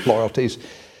on their loyalties.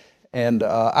 And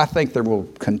I think there will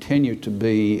continue to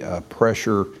be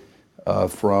pressure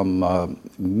from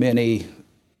many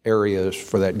areas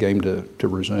for that game to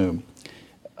resume.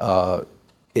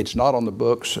 It's not on the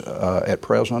books at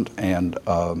present, and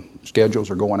schedules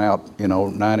are going out,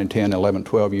 9 and 10, 11,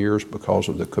 12 years because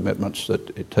of the commitments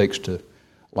that it takes to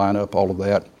line up all of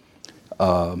that.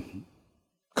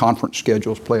 Conference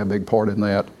schedules play a big part in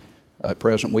that. At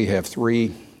present, we have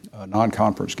 3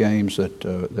 non-conference games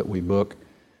that we book.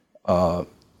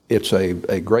 It's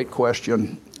a great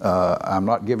question. I'm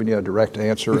not giving you a direct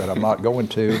answer, and I'm not going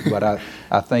to, but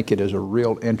I think it is a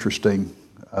real interesting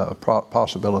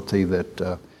possibility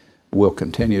that will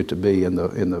continue to be in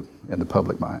the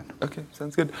public mind. Okay,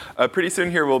 sounds good. Pretty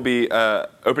soon here we'll be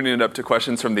opening it up to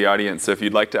questions from the audience. So if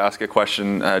you'd like to ask a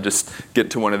question, just get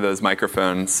to one of those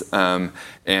microphones, and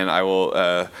I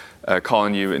will call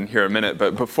on you in here in a minute.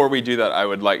 But before we do that, I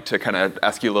would like to kind of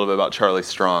ask you a little bit about Charlie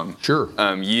Strong. Sure.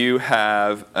 You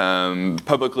have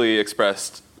publicly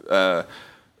expressed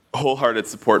wholehearted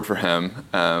support for him.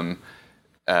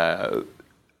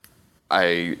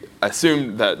 I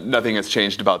assume that nothing has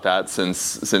changed about that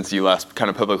since you last kind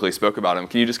of publicly spoke about him.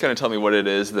 Can you just kind of tell me what it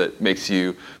is that makes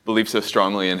you believe so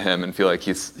strongly in him and feel like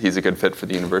he's a good fit for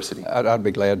the university? I'd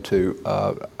be glad to.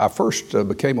 I first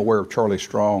became aware of Charlie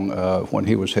Strong when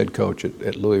he was head coach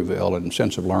at Louisville, and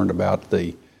since I've learned about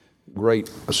the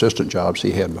great assistant jobs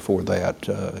he had before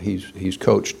that. He's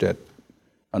coached at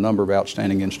a number of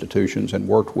outstanding institutions and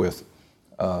worked with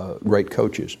great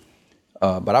coaches.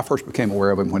 But I first became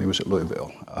aware of him when he was at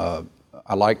Louisville.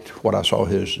 I liked what I saw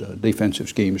his defensive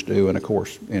schemes do, and of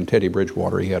course, in Teddy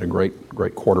Bridgewater, he had a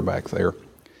great quarterback there.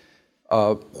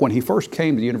 When he first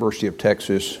came to the University of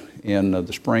Texas in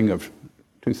the spring of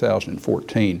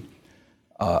 2014,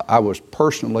 I was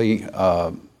personally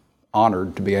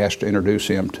honored to be asked to introduce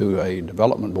him to a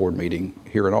development board meeting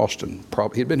here in Austin.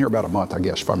 He'd been here about a month, I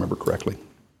guess, if I remember correctly.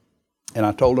 And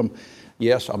I told him,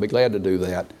 yes, I'll be glad to do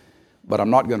that. But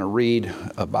I'm not going to read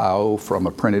a bio from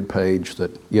a printed page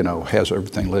that has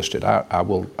everything listed. I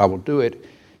will do it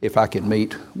if I can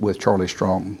meet with Charlie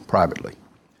Strong privately.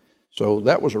 So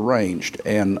that was arranged,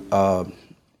 and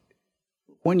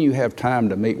when you have time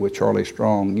to meet with Charlie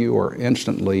Strong, you are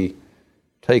instantly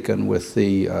taken with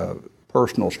the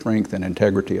personal strength and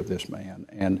integrity of this man.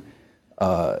 And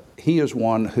he is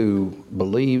one who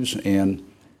believes in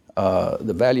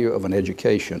the value of an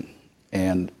education,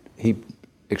 and he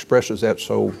expresses that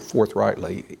so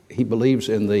forthrightly. He believes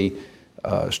in the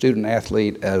student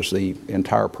athlete as the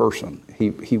entire person.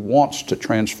 He wants to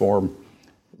transform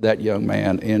that young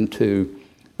man into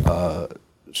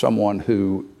someone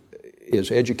who is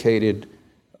educated,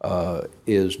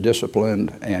 is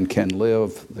disciplined, and can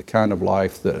live the kind of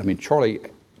life that,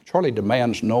 Charlie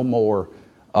demands no more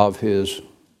of his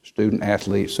student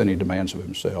athletes than he demands of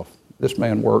himself. This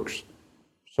man works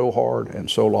so hard and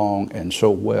so long and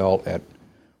so well at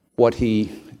what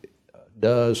he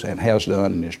does and has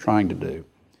done and is trying to do.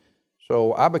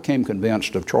 So I became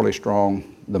convinced of Charlie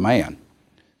Strong, the man,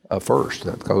 first.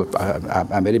 Because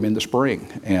I met him in the spring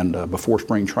and before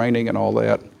spring training and all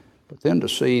that. But then to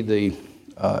see the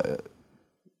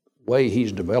way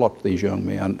he's developed these young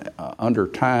men under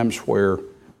times where,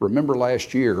 remember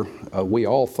last year, we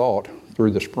all thought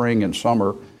through the spring and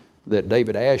summer that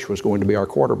David Ash was going to be our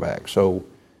quarterback. So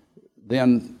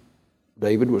then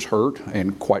David was hurt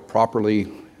and quite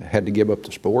properly had to give up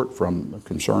the sport from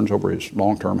concerns over his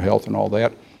long-term health and all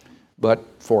that. But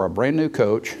for a brand new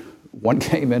coach, one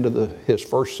game into his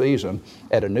first season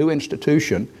at a new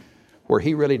institution where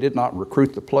he really did not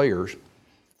recruit the players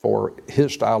for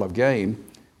his style of game,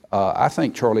 I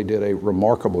think Charlie did a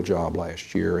remarkable job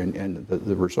last year. And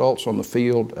the results on the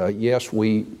field, yes,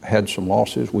 we had some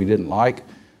losses we didn't like,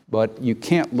 but you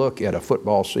can't look at a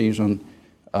football season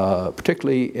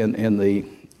particularly in the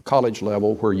college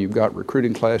level where you've got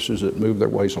recruiting classes that move their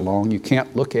ways along. You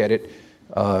can't look at it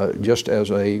just as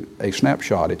a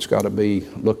snapshot. It's got to be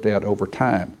looked at over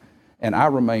time. And I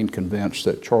remain convinced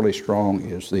that Charlie Strong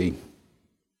is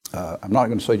I'm not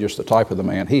going to say just the type of the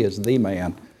man, he is the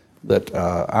man that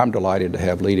I'm delighted to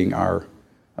have leading our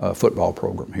football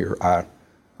program here.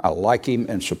 I like him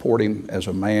and support him as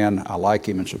a man. I like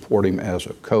him and support him as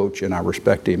a coach, and I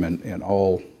respect him in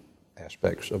all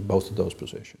aspects of both of those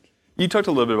positions. You talked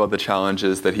a little bit about the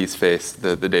challenges that he's faced,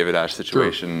 the David Ash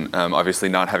situation, sure. Obviously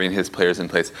not having his players in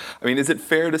place. Is it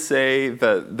fair to say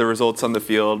that the results on the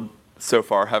field so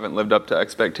far haven't lived up to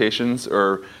expectations,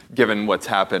 or given what's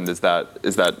happened, is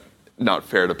that not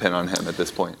fair to pin on him at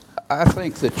this point? I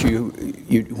think that you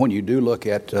when you do look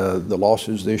at the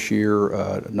losses this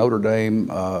year, Notre Dame,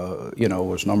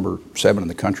 was number 7 in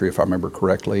the country, if I remember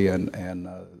correctly, and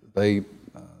they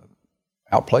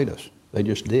outplayed us. They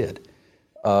just did.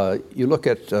 You look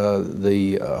at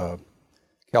the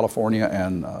California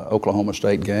and Oklahoma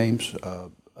State games,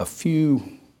 a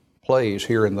few plays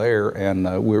here and there,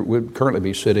 and we'd currently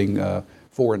be sitting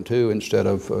 4-2 instead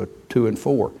of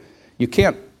 2-4. You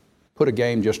can't put a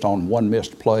game just on one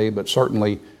missed play, but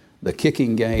certainly the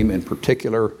kicking game in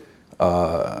particular.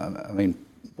 When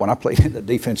I played in the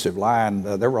defensive line,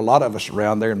 there were a lot of us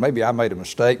around there, and maybe I made a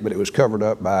mistake, but it was covered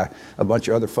up by a bunch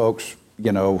of other folks,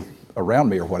 around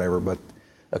me or whatever. But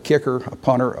a kicker, a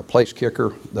punter, a place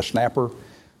kicker, the snapper,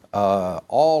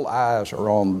 all eyes are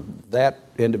on that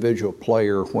individual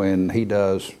player when he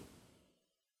does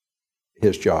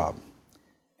his job.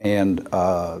 And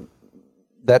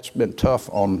that's been tough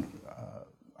on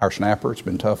our snapper. It's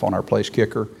been tough on our place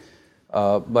kicker.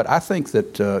 But I think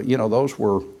that, those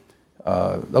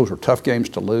were tough games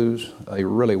to lose. They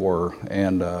really were.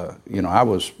 And, I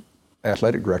was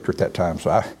athletic director at that time,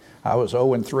 so I was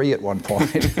 0-3 at one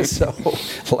point. So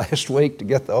last week to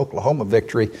get the Oklahoma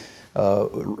victory,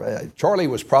 Charlie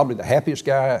was probably the happiest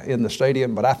guy in the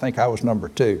stadium, but I think I was number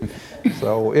 2.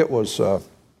 So it was,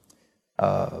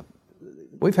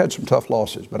 we've had some tough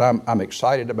losses, but I'm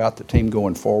excited about the team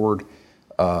going forward.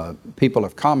 People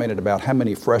have commented about how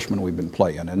many freshmen we've been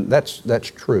playing, and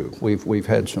that's true. We've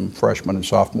had some freshmen and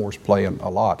sophomores playing a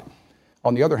lot.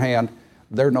 On the other hand,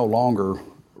 they're no longer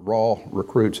raw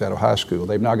recruits out of high school.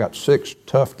 They've now got 6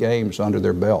 tough games under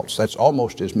their belts. That's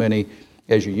almost as many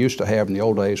as you used to have in the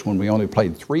old days when we only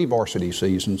played 3 varsity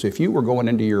seasons. If you were going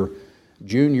into your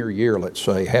junior year, let's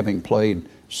say, having played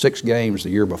 6 games the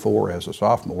year before as a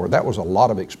sophomore, that was a lot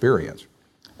of experience.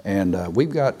 And we've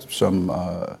got some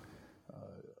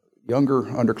younger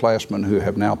underclassmen who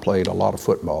have now played a lot of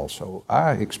football. So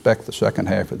I expect the second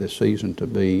half of this season to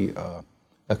be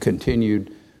a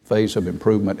continued phase of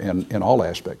improvement in all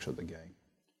aspects of the game.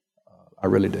 I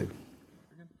really do.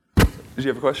 Did you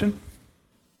have a question?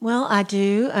 Well, I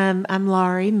do. I'm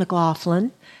Laurie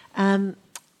McLaughlin. I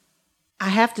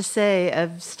have to say,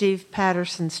 of Steve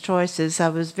Patterson's choices, I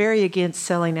was very against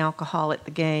selling alcohol at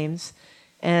the games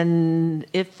and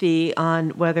iffy on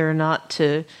whether or not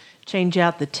to change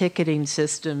out the ticketing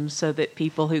system so that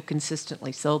people who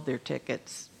consistently sold their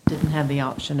tickets didn't have the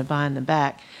option of buying them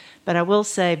back. But I will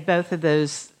say both of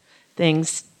those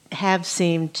things have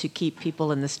seemed to keep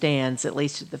people in the stands, at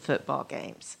least at the football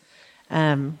games,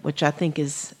 which I think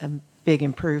is a big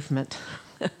improvement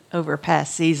over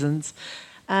past seasons.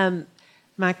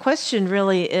 My question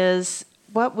really is,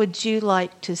 what would you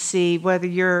like to see, whether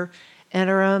you're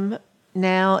interim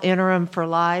for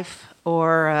life,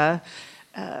 or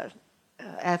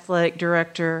athletic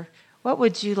director, what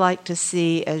would you like to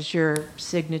see as your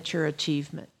signature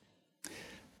achievement?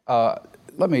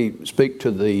 Let me speak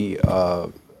to the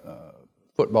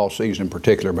football season in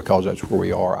particular, because that's where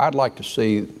we are. I'd like to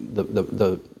see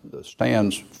the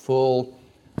stands full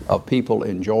of people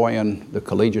enjoying the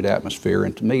collegiate atmosphere,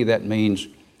 and to me that means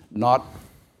not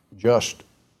just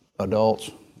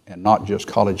adults and not just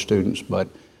college students, but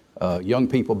young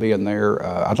people being there.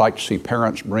 I'd like to see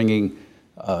parents bringing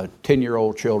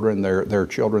 10-year-old children, their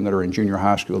children that are in junior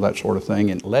high school, that sort of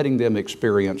thing, and letting them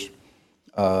experience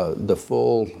the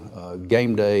full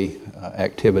game day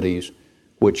activities,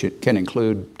 which it can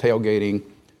include tailgating,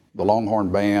 the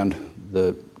Longhorn Band,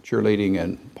 the cheerleading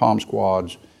and pom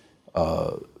squads,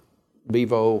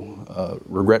 Bevo.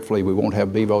 Regretfully, we won't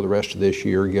have Bevo the rest of this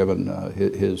year given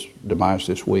his demise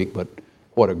this week, but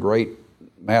what a great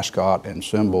mascot and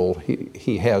symbol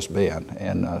he has been,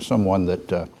 and someone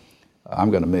that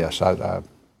I'm going to miss. I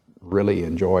really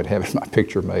enjoyed having my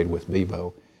picture made with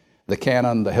Bevo. The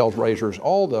cannon, the Hellraisers,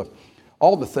 all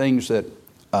the things that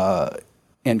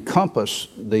encompass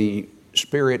the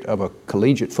spirit of a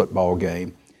collegiate football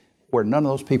game, where none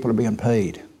of those people are being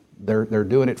paid. They're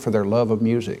doing it for their love of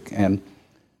music. And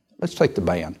let's take the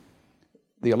band.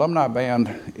 The alumni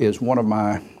band is one of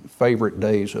my favorite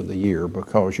days of the year,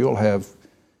 because you'll have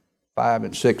 500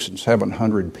 and 600 and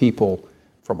 700 people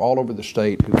from all over the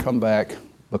state who come back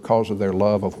because of their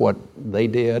love of what they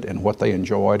did and what they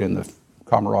enjoyed, and the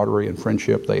camaraderie and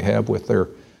friendship they have with their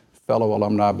fellow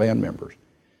alumni band members.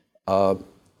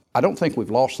 I don't think we've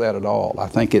lost that at all. I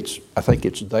think it's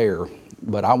there,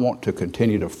 but I want to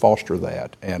continue to foster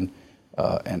that and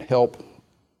help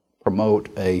promote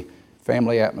a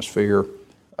family atmosphere,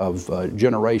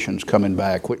 generations coming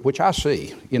back, which I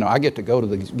see. You know, I get to go to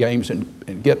the games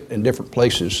and get in different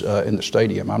places in the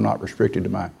stadium. I'm not restricted to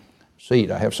my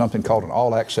seat. I have something called an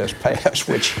all-access pass,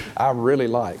 which I really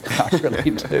like. I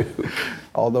really do.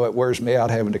 Although it wears me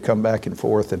out having to come back and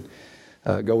forth and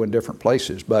go in different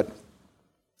places. But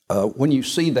when you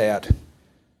see that,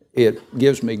 it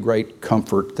gives me great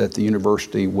comfort that the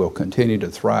university will continue to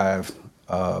thrive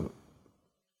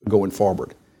going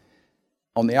forward.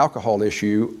 On the alcohol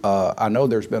issue, I know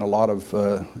there's been a lot of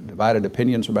divided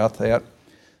opinions about that.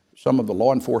 Some of the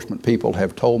law enforcement people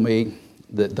have told me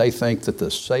that they think that the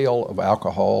sale of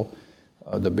alcohol,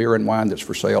 the beer and wine that's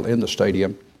for sale in the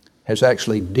stadium, has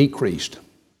actually decreased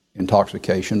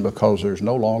intoxication because there's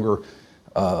no longer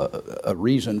a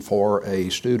reason for a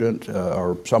student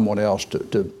or someone else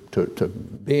to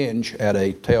binge at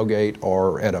a tailgate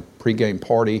or at a pregame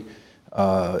party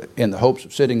in the hopes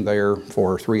of sitting there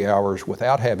for 3 hours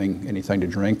without having anything to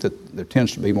drink. That there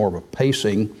tends to be more of a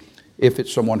pacing. If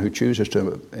it's someone who chooses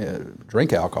to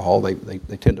drink alcohol, they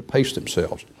tend to pace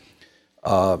themselves.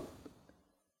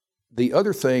 The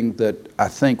other thing that I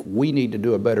think we need to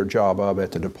do a better job of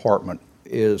at the department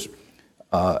is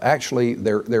actually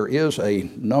there is a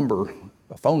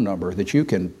phone number that you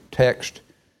can text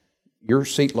your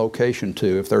seat location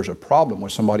to. If there's a problem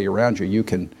with somebody around you, you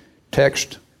can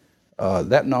text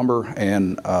that number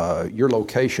and your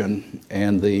location,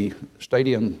 and the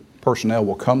stadium personnel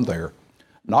will come there.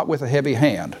 Not with a heavy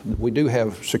hand. We do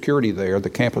have security there. The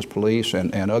campus police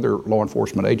and other law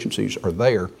enforcement agencies are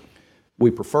there. We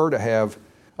prefer to have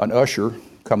an usher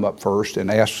come up first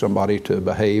and ask somebody to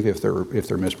behave if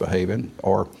they're misbehaving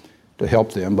or to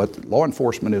help them, but law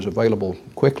enforcement is available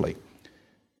quickly.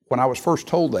 When I was first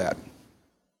told that,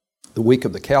 the week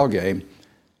of the Cal game,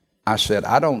 I said,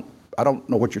 I don't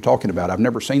know what you're talking about. I've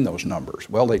never seen those numbers.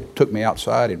 Well, they took me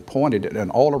outside and pointed it, and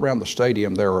all around the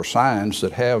stadium there are signs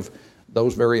that have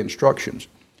those very instructions.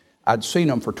 I'd seen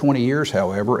them for 20 years,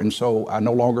 however, and so I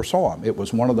no longer saw them. It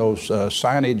was one of those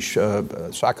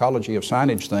signage, psychology of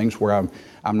signage things where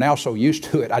I'm now so used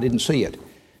to it, I didn't see it.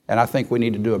 And I think we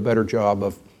need to do a better job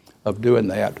of doing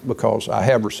that, because I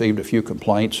have received a few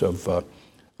complaints of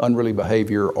unruly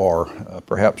behavior or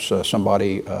perhaps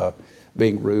somebody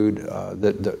being rude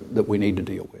that we need to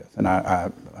deal with. And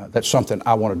that's something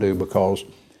I want to do, because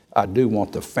I do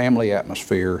want the family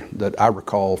atmosphere that I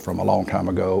recall from a long time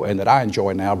ago and that I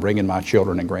enjoy now bringing my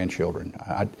children and grandchildren.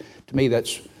 To me,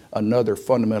 that's another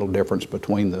fundamental difference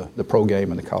between the pro game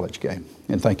and the college game.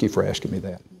 And thank you for asking me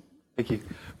that. Thank you.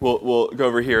 We'll go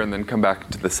over here and then come back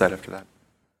to the set after that.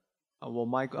 Well,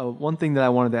 Mike, one thing that I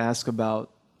wanted to ask about,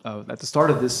 at the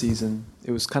start of this season,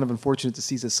 it was kind of unfortunate to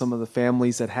see that some of the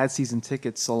families that had season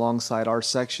tickets alongside our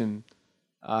section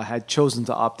had chosen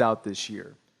to opt out this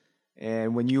year.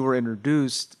 And when you were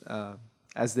introduced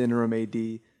as the interim AD,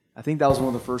 I think that was one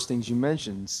of the first things you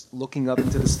mentioned, looking up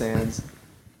into the stands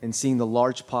and seeing the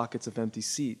large pockets of empty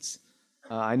seats.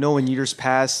 I know in years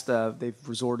past they've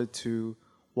resorted to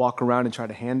walk around and try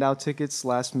to hand out tickets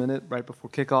last minute, right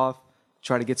before kickoff,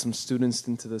 try to get some students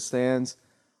into the stands.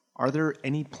 Are there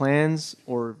any plans,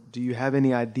 or do you have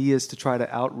any ideas to try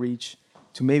to outreach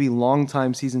to maybe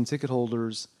longtime season ticket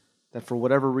holders that for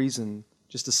whatever reason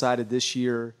just decided this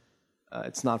year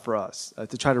it's not for us,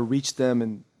 to try to reach them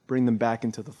and bring them back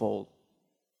into the fold?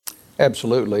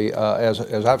 Absolutely. As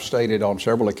I've stated on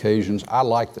several occasions, I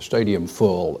like the stadium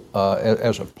full.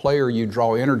 As a player, you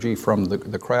draw energy from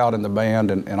the crowd and the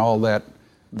band and all that.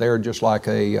 They're just like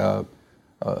a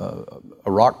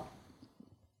rock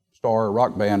star, a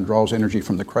rock band draws energy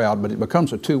from the crowd, but it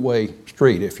becomes a two-way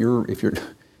street. If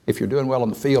you're doing well on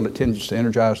the field, it tends to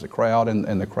energize the crowd,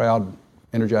 and the crowd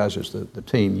energizes the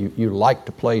team. You like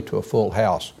to play to a full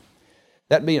house.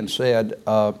 That being said,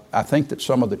 I think that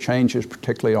some of the changes,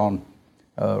 particularly on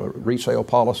resale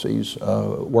policies,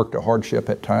 work to hardship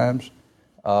at times.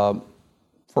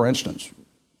 For instance,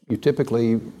 you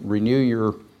typically renew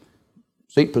your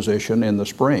seat position in the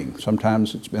spring.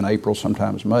 Sometimes it's been April,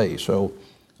 sometimes May. So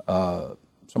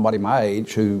somebody my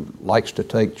age who likes to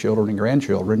take children and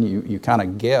grandchildren, you kind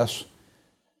of guess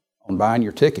on buying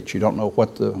your tickets. You don't know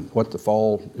what the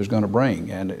fall is going to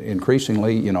bring. And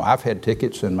increasingly, I've had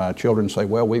tickets and my children say,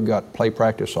 well, we've got play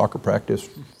practice, soccer practice,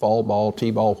 fall ball,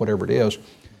 t-ball, whatever it is.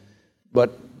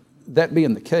 But that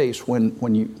being the case,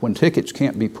 when tickets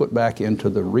can't be put back into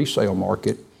the resale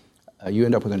market, you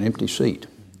end up with an empty seat.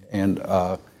 And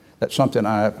that's something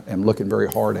I am looking very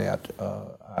hard at.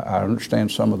 I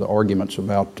understand some of the arguments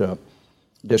about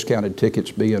discounted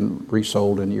tickets being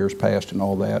resold in years past and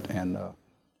all that,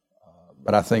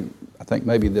 but I think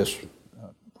maybe this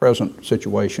present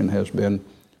situation has been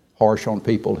harsh on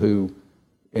people who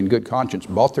in good conscience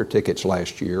bought their tickets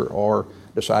last year or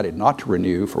decided not to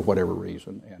renew for whatever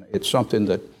reason. And it's something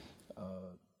that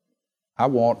I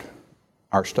want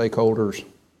our stakeholders,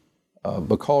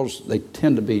 because they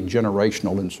tend to be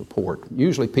generational in support.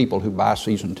 Usually people who buy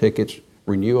season tickets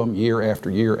renew them year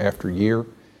after year after year,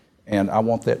 and I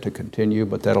want that to continue,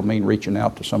 but that'll mean reaching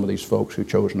out to some of these folks who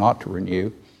chose not to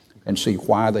renew and see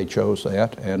why they chose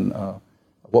that and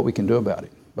what we can do about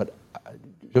it. But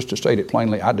just to state it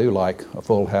plainly, I do like a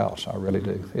full house. I really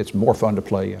do. It's more fun to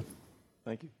play in.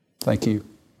 Thank you. Thank you.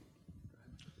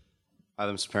 Hi,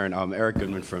 Mr. Perrin. Eric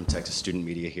Goodman from Texas Student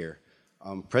Media here.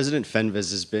 President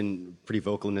Fenves has been pretty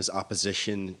vocal in his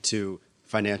opposition to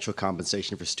financial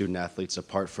compensation for student athletes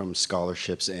apart from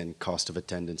scholarships and cost of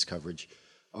attendance coverage.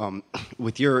 You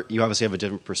obviously have a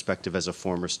different perspective as a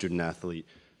former student athlete.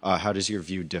 How does your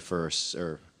view differ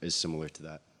or is similar to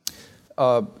that?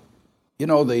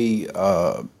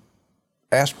 The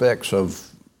aspects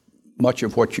of much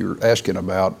of what you're asking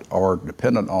about are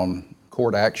dependent on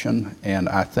court action, and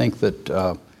I think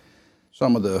that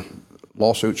some of the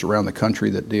lawsuits around the country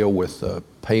that deal with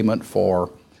payment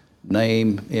for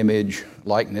name, image,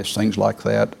 likeness, things like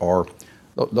that,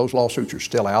 those lawsuits are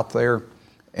still out there,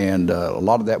 and a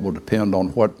lot of that will depend on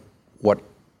what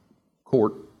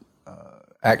court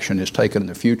action is taken in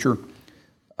the future.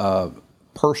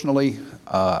 Personally,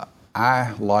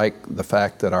 I like the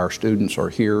fact that our students are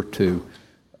here to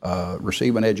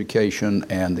receive an education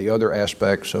and the other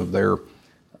aspects of their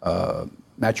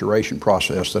maturation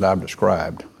process that I've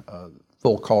described.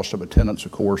 Full cost of attendance,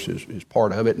 of course, is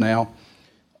part of it now.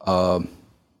 I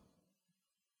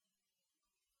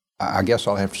guess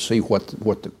I'll have to see what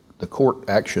the court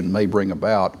action may bring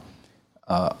about.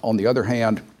 On the other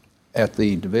hand, at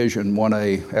the Division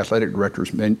 1A athletic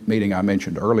directors meeting I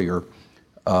mentioned earlier,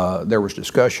 there was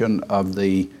discussion of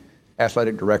the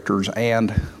athletic directors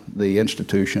and the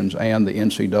institutions and the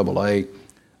NCAA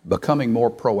becoming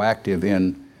more proactive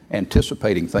in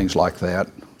anticipating things like that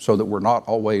so that we're not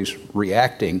always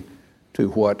reacting to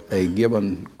what a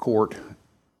given court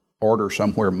order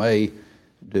somewhere may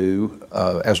do,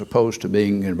 as opposed to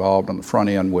being involved on the front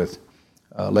end with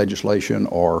legislation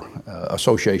or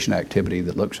association activity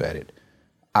that looks at it.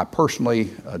 I personally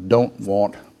don't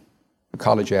want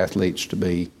college athletes to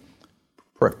be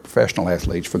professional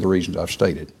athletes for the reasons I've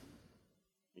stated.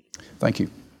 Thank you.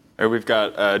 All right, we've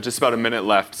got just about a minute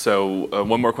left, so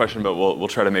one more question, but we'll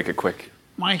try to make it quick.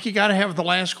 Mike, you got to have the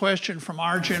last question from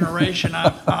our generation.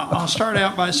 I'll start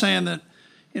out by saying that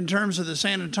in terms of the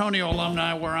San Antonio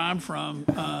alumni where I'm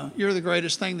from, you're the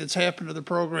greatest thing that's happened to the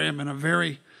program in a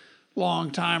very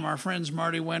long time. Our friends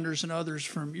Marty Wenders and others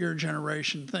from your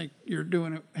generation think you're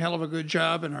doing a hell of a good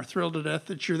job and are thrilled to death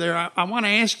that you're there. I want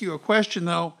to ask you a question,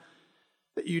 though,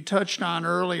 that you touched on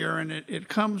earlier, and it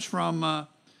comes from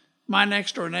my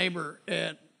next-door neighbor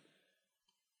at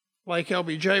Lake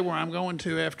LBJ, where I'm going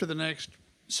to after the next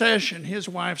session. His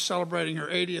wife's celebrating her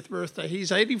 80th birthday.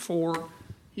 He's 84.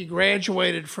 He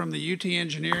graduated from the UT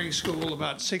Engineering School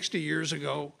about 60 years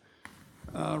ago,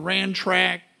 ran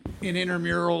track in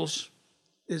intramurals,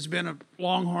 has been a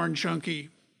Longhorn junkie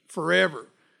forever.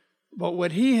 But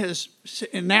what he has,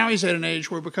 and now he's at an age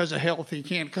where because of health he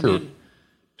can't come in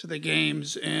to the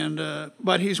games,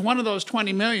 but he's one of those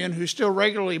 20 million who still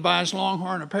regularly buys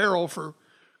Longhorn apparel for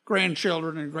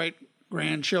grandchildren and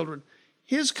great-grandchildren.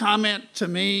 His comment to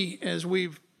me, as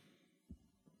we've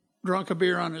drunk a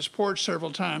beer on his porch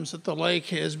several times, that the lake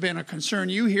has been a concern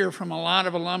you hear from a lot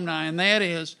of alumni, and that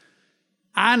is,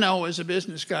 I know as a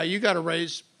business guy, you got to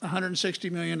raise a $160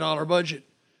 million budget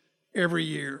every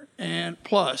year and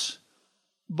plus.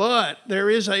 But there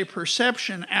is a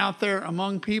perception out there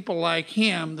among people like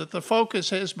him that the focus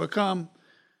has become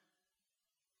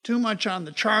too much on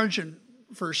the charging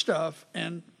for stuff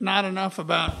and not enough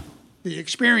about the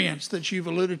experience that you've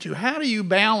alluded to. How do you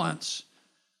balance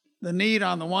the need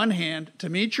on the one hand to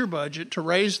meet your budget, to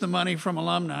raise the money from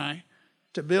alumni,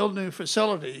 to build new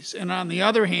facilities, and on the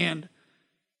other hand,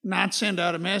 not send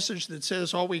out a message that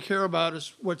says all we care about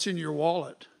is what's in your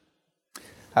wallet?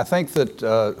 I think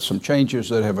that some changes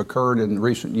that have occurred in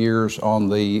recent years on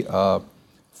the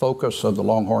focus of the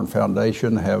Longhorn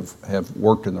Foundation have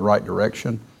worked in the right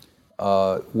direction.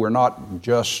 We're not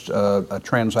just a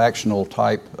transactional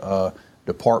type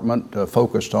department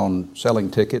focused on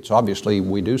selling tickets. Obviously,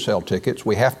 we do sell tickets.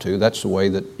 We have to. That's the way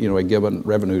that a given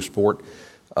revenue sport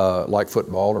like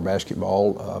football or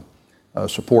basketball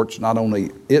supports not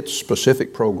only its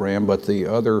specific program, but the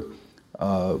other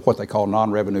what they call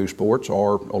non-revenue sports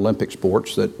or Olympic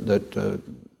sports that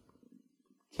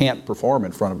can't perform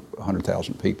in front of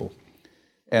 100,000 people.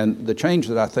 And the change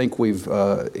that I think we've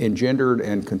engendered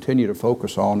and continue to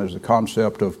focus on is the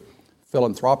concept of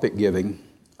philanthropic giving,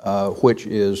 which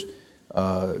is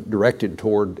directed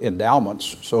toward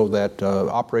endowments, so that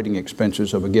operating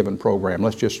expenses of a given program.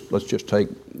 Let's just take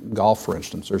golf, for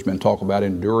instance. There's been talk about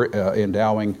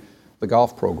endowing the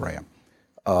golf program.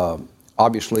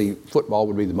 Obviously, football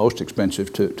would be the most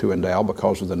expensive to endow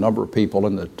because of the number of people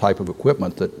and the type of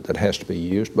equipment that has to be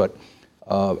used. But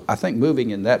I think moving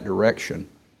in that direction,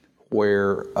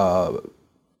 where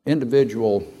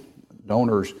individual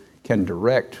donors can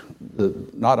direct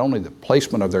not only the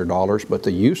placement of their dollars, but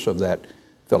the use of that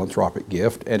philanthropic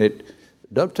gift. And it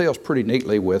dovetails pretty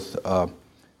neatly with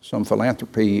some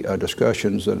philanthropy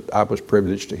discussions that I was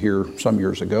privileged to hear some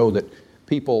years ago, that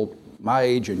people my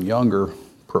age and younger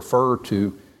prefer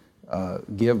to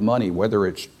give money, whether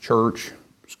it's church,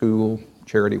 school,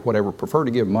 charity, whatever, prefer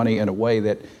to give money in a way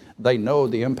that they know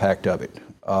the impact of it.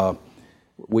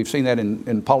 We've seen that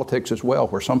in politics as well,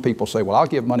 where some people say, well, I'll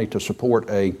give money to support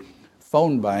a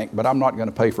phone bank, but I'm not going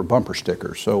to pay for bumper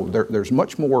stickers. So there's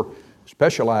much more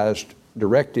specialized,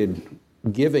 directed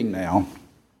giving now,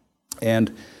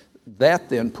 and that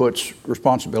then puts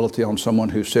responsibility on someone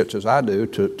who sits, as I do,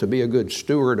 to be a good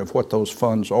steward of what those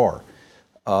funds are.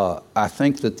 I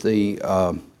think that the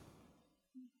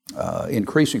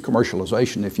increasing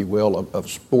commercialization, if you will, of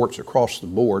sports across the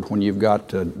board, when you've got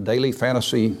daily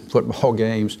fantasy football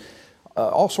games,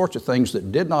 all sorts of things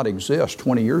that did not exist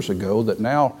 20 years ago that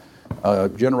now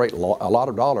generate a lot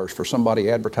of dollars for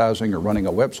somebody advertising or running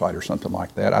a website or something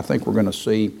like that. I think we're going to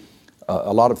see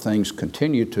a lot of things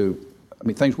continue to,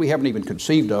 things we haven't even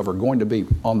conceived of are going to be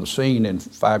on the scene in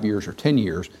 5 years or 10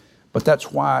 years. But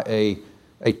that's why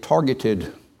a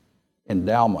targeted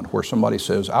endowment where somebody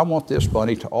says, I want this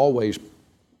money to always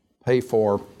pay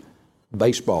for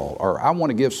baseball, or I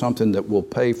want to give something that will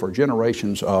pay for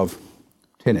generations of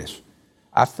tennis.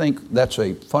 I think that's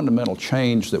a fundamental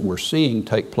change that we're seeing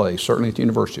take place, certainly at the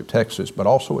University of Texas, but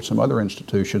also at some other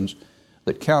institutions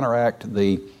that counteract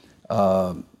the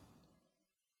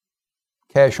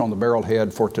cash on the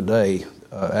barrelhead for today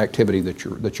activity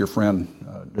that your friend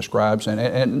describes,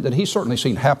 and that he's certainly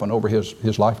seen happen over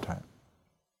his lifetime.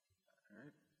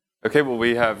 Okay, well,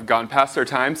 we have gone past our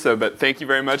time, but thank you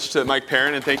very much to Mike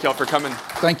Perrin, and thank you all for coming.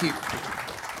 Thank you.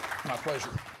 My pleasure.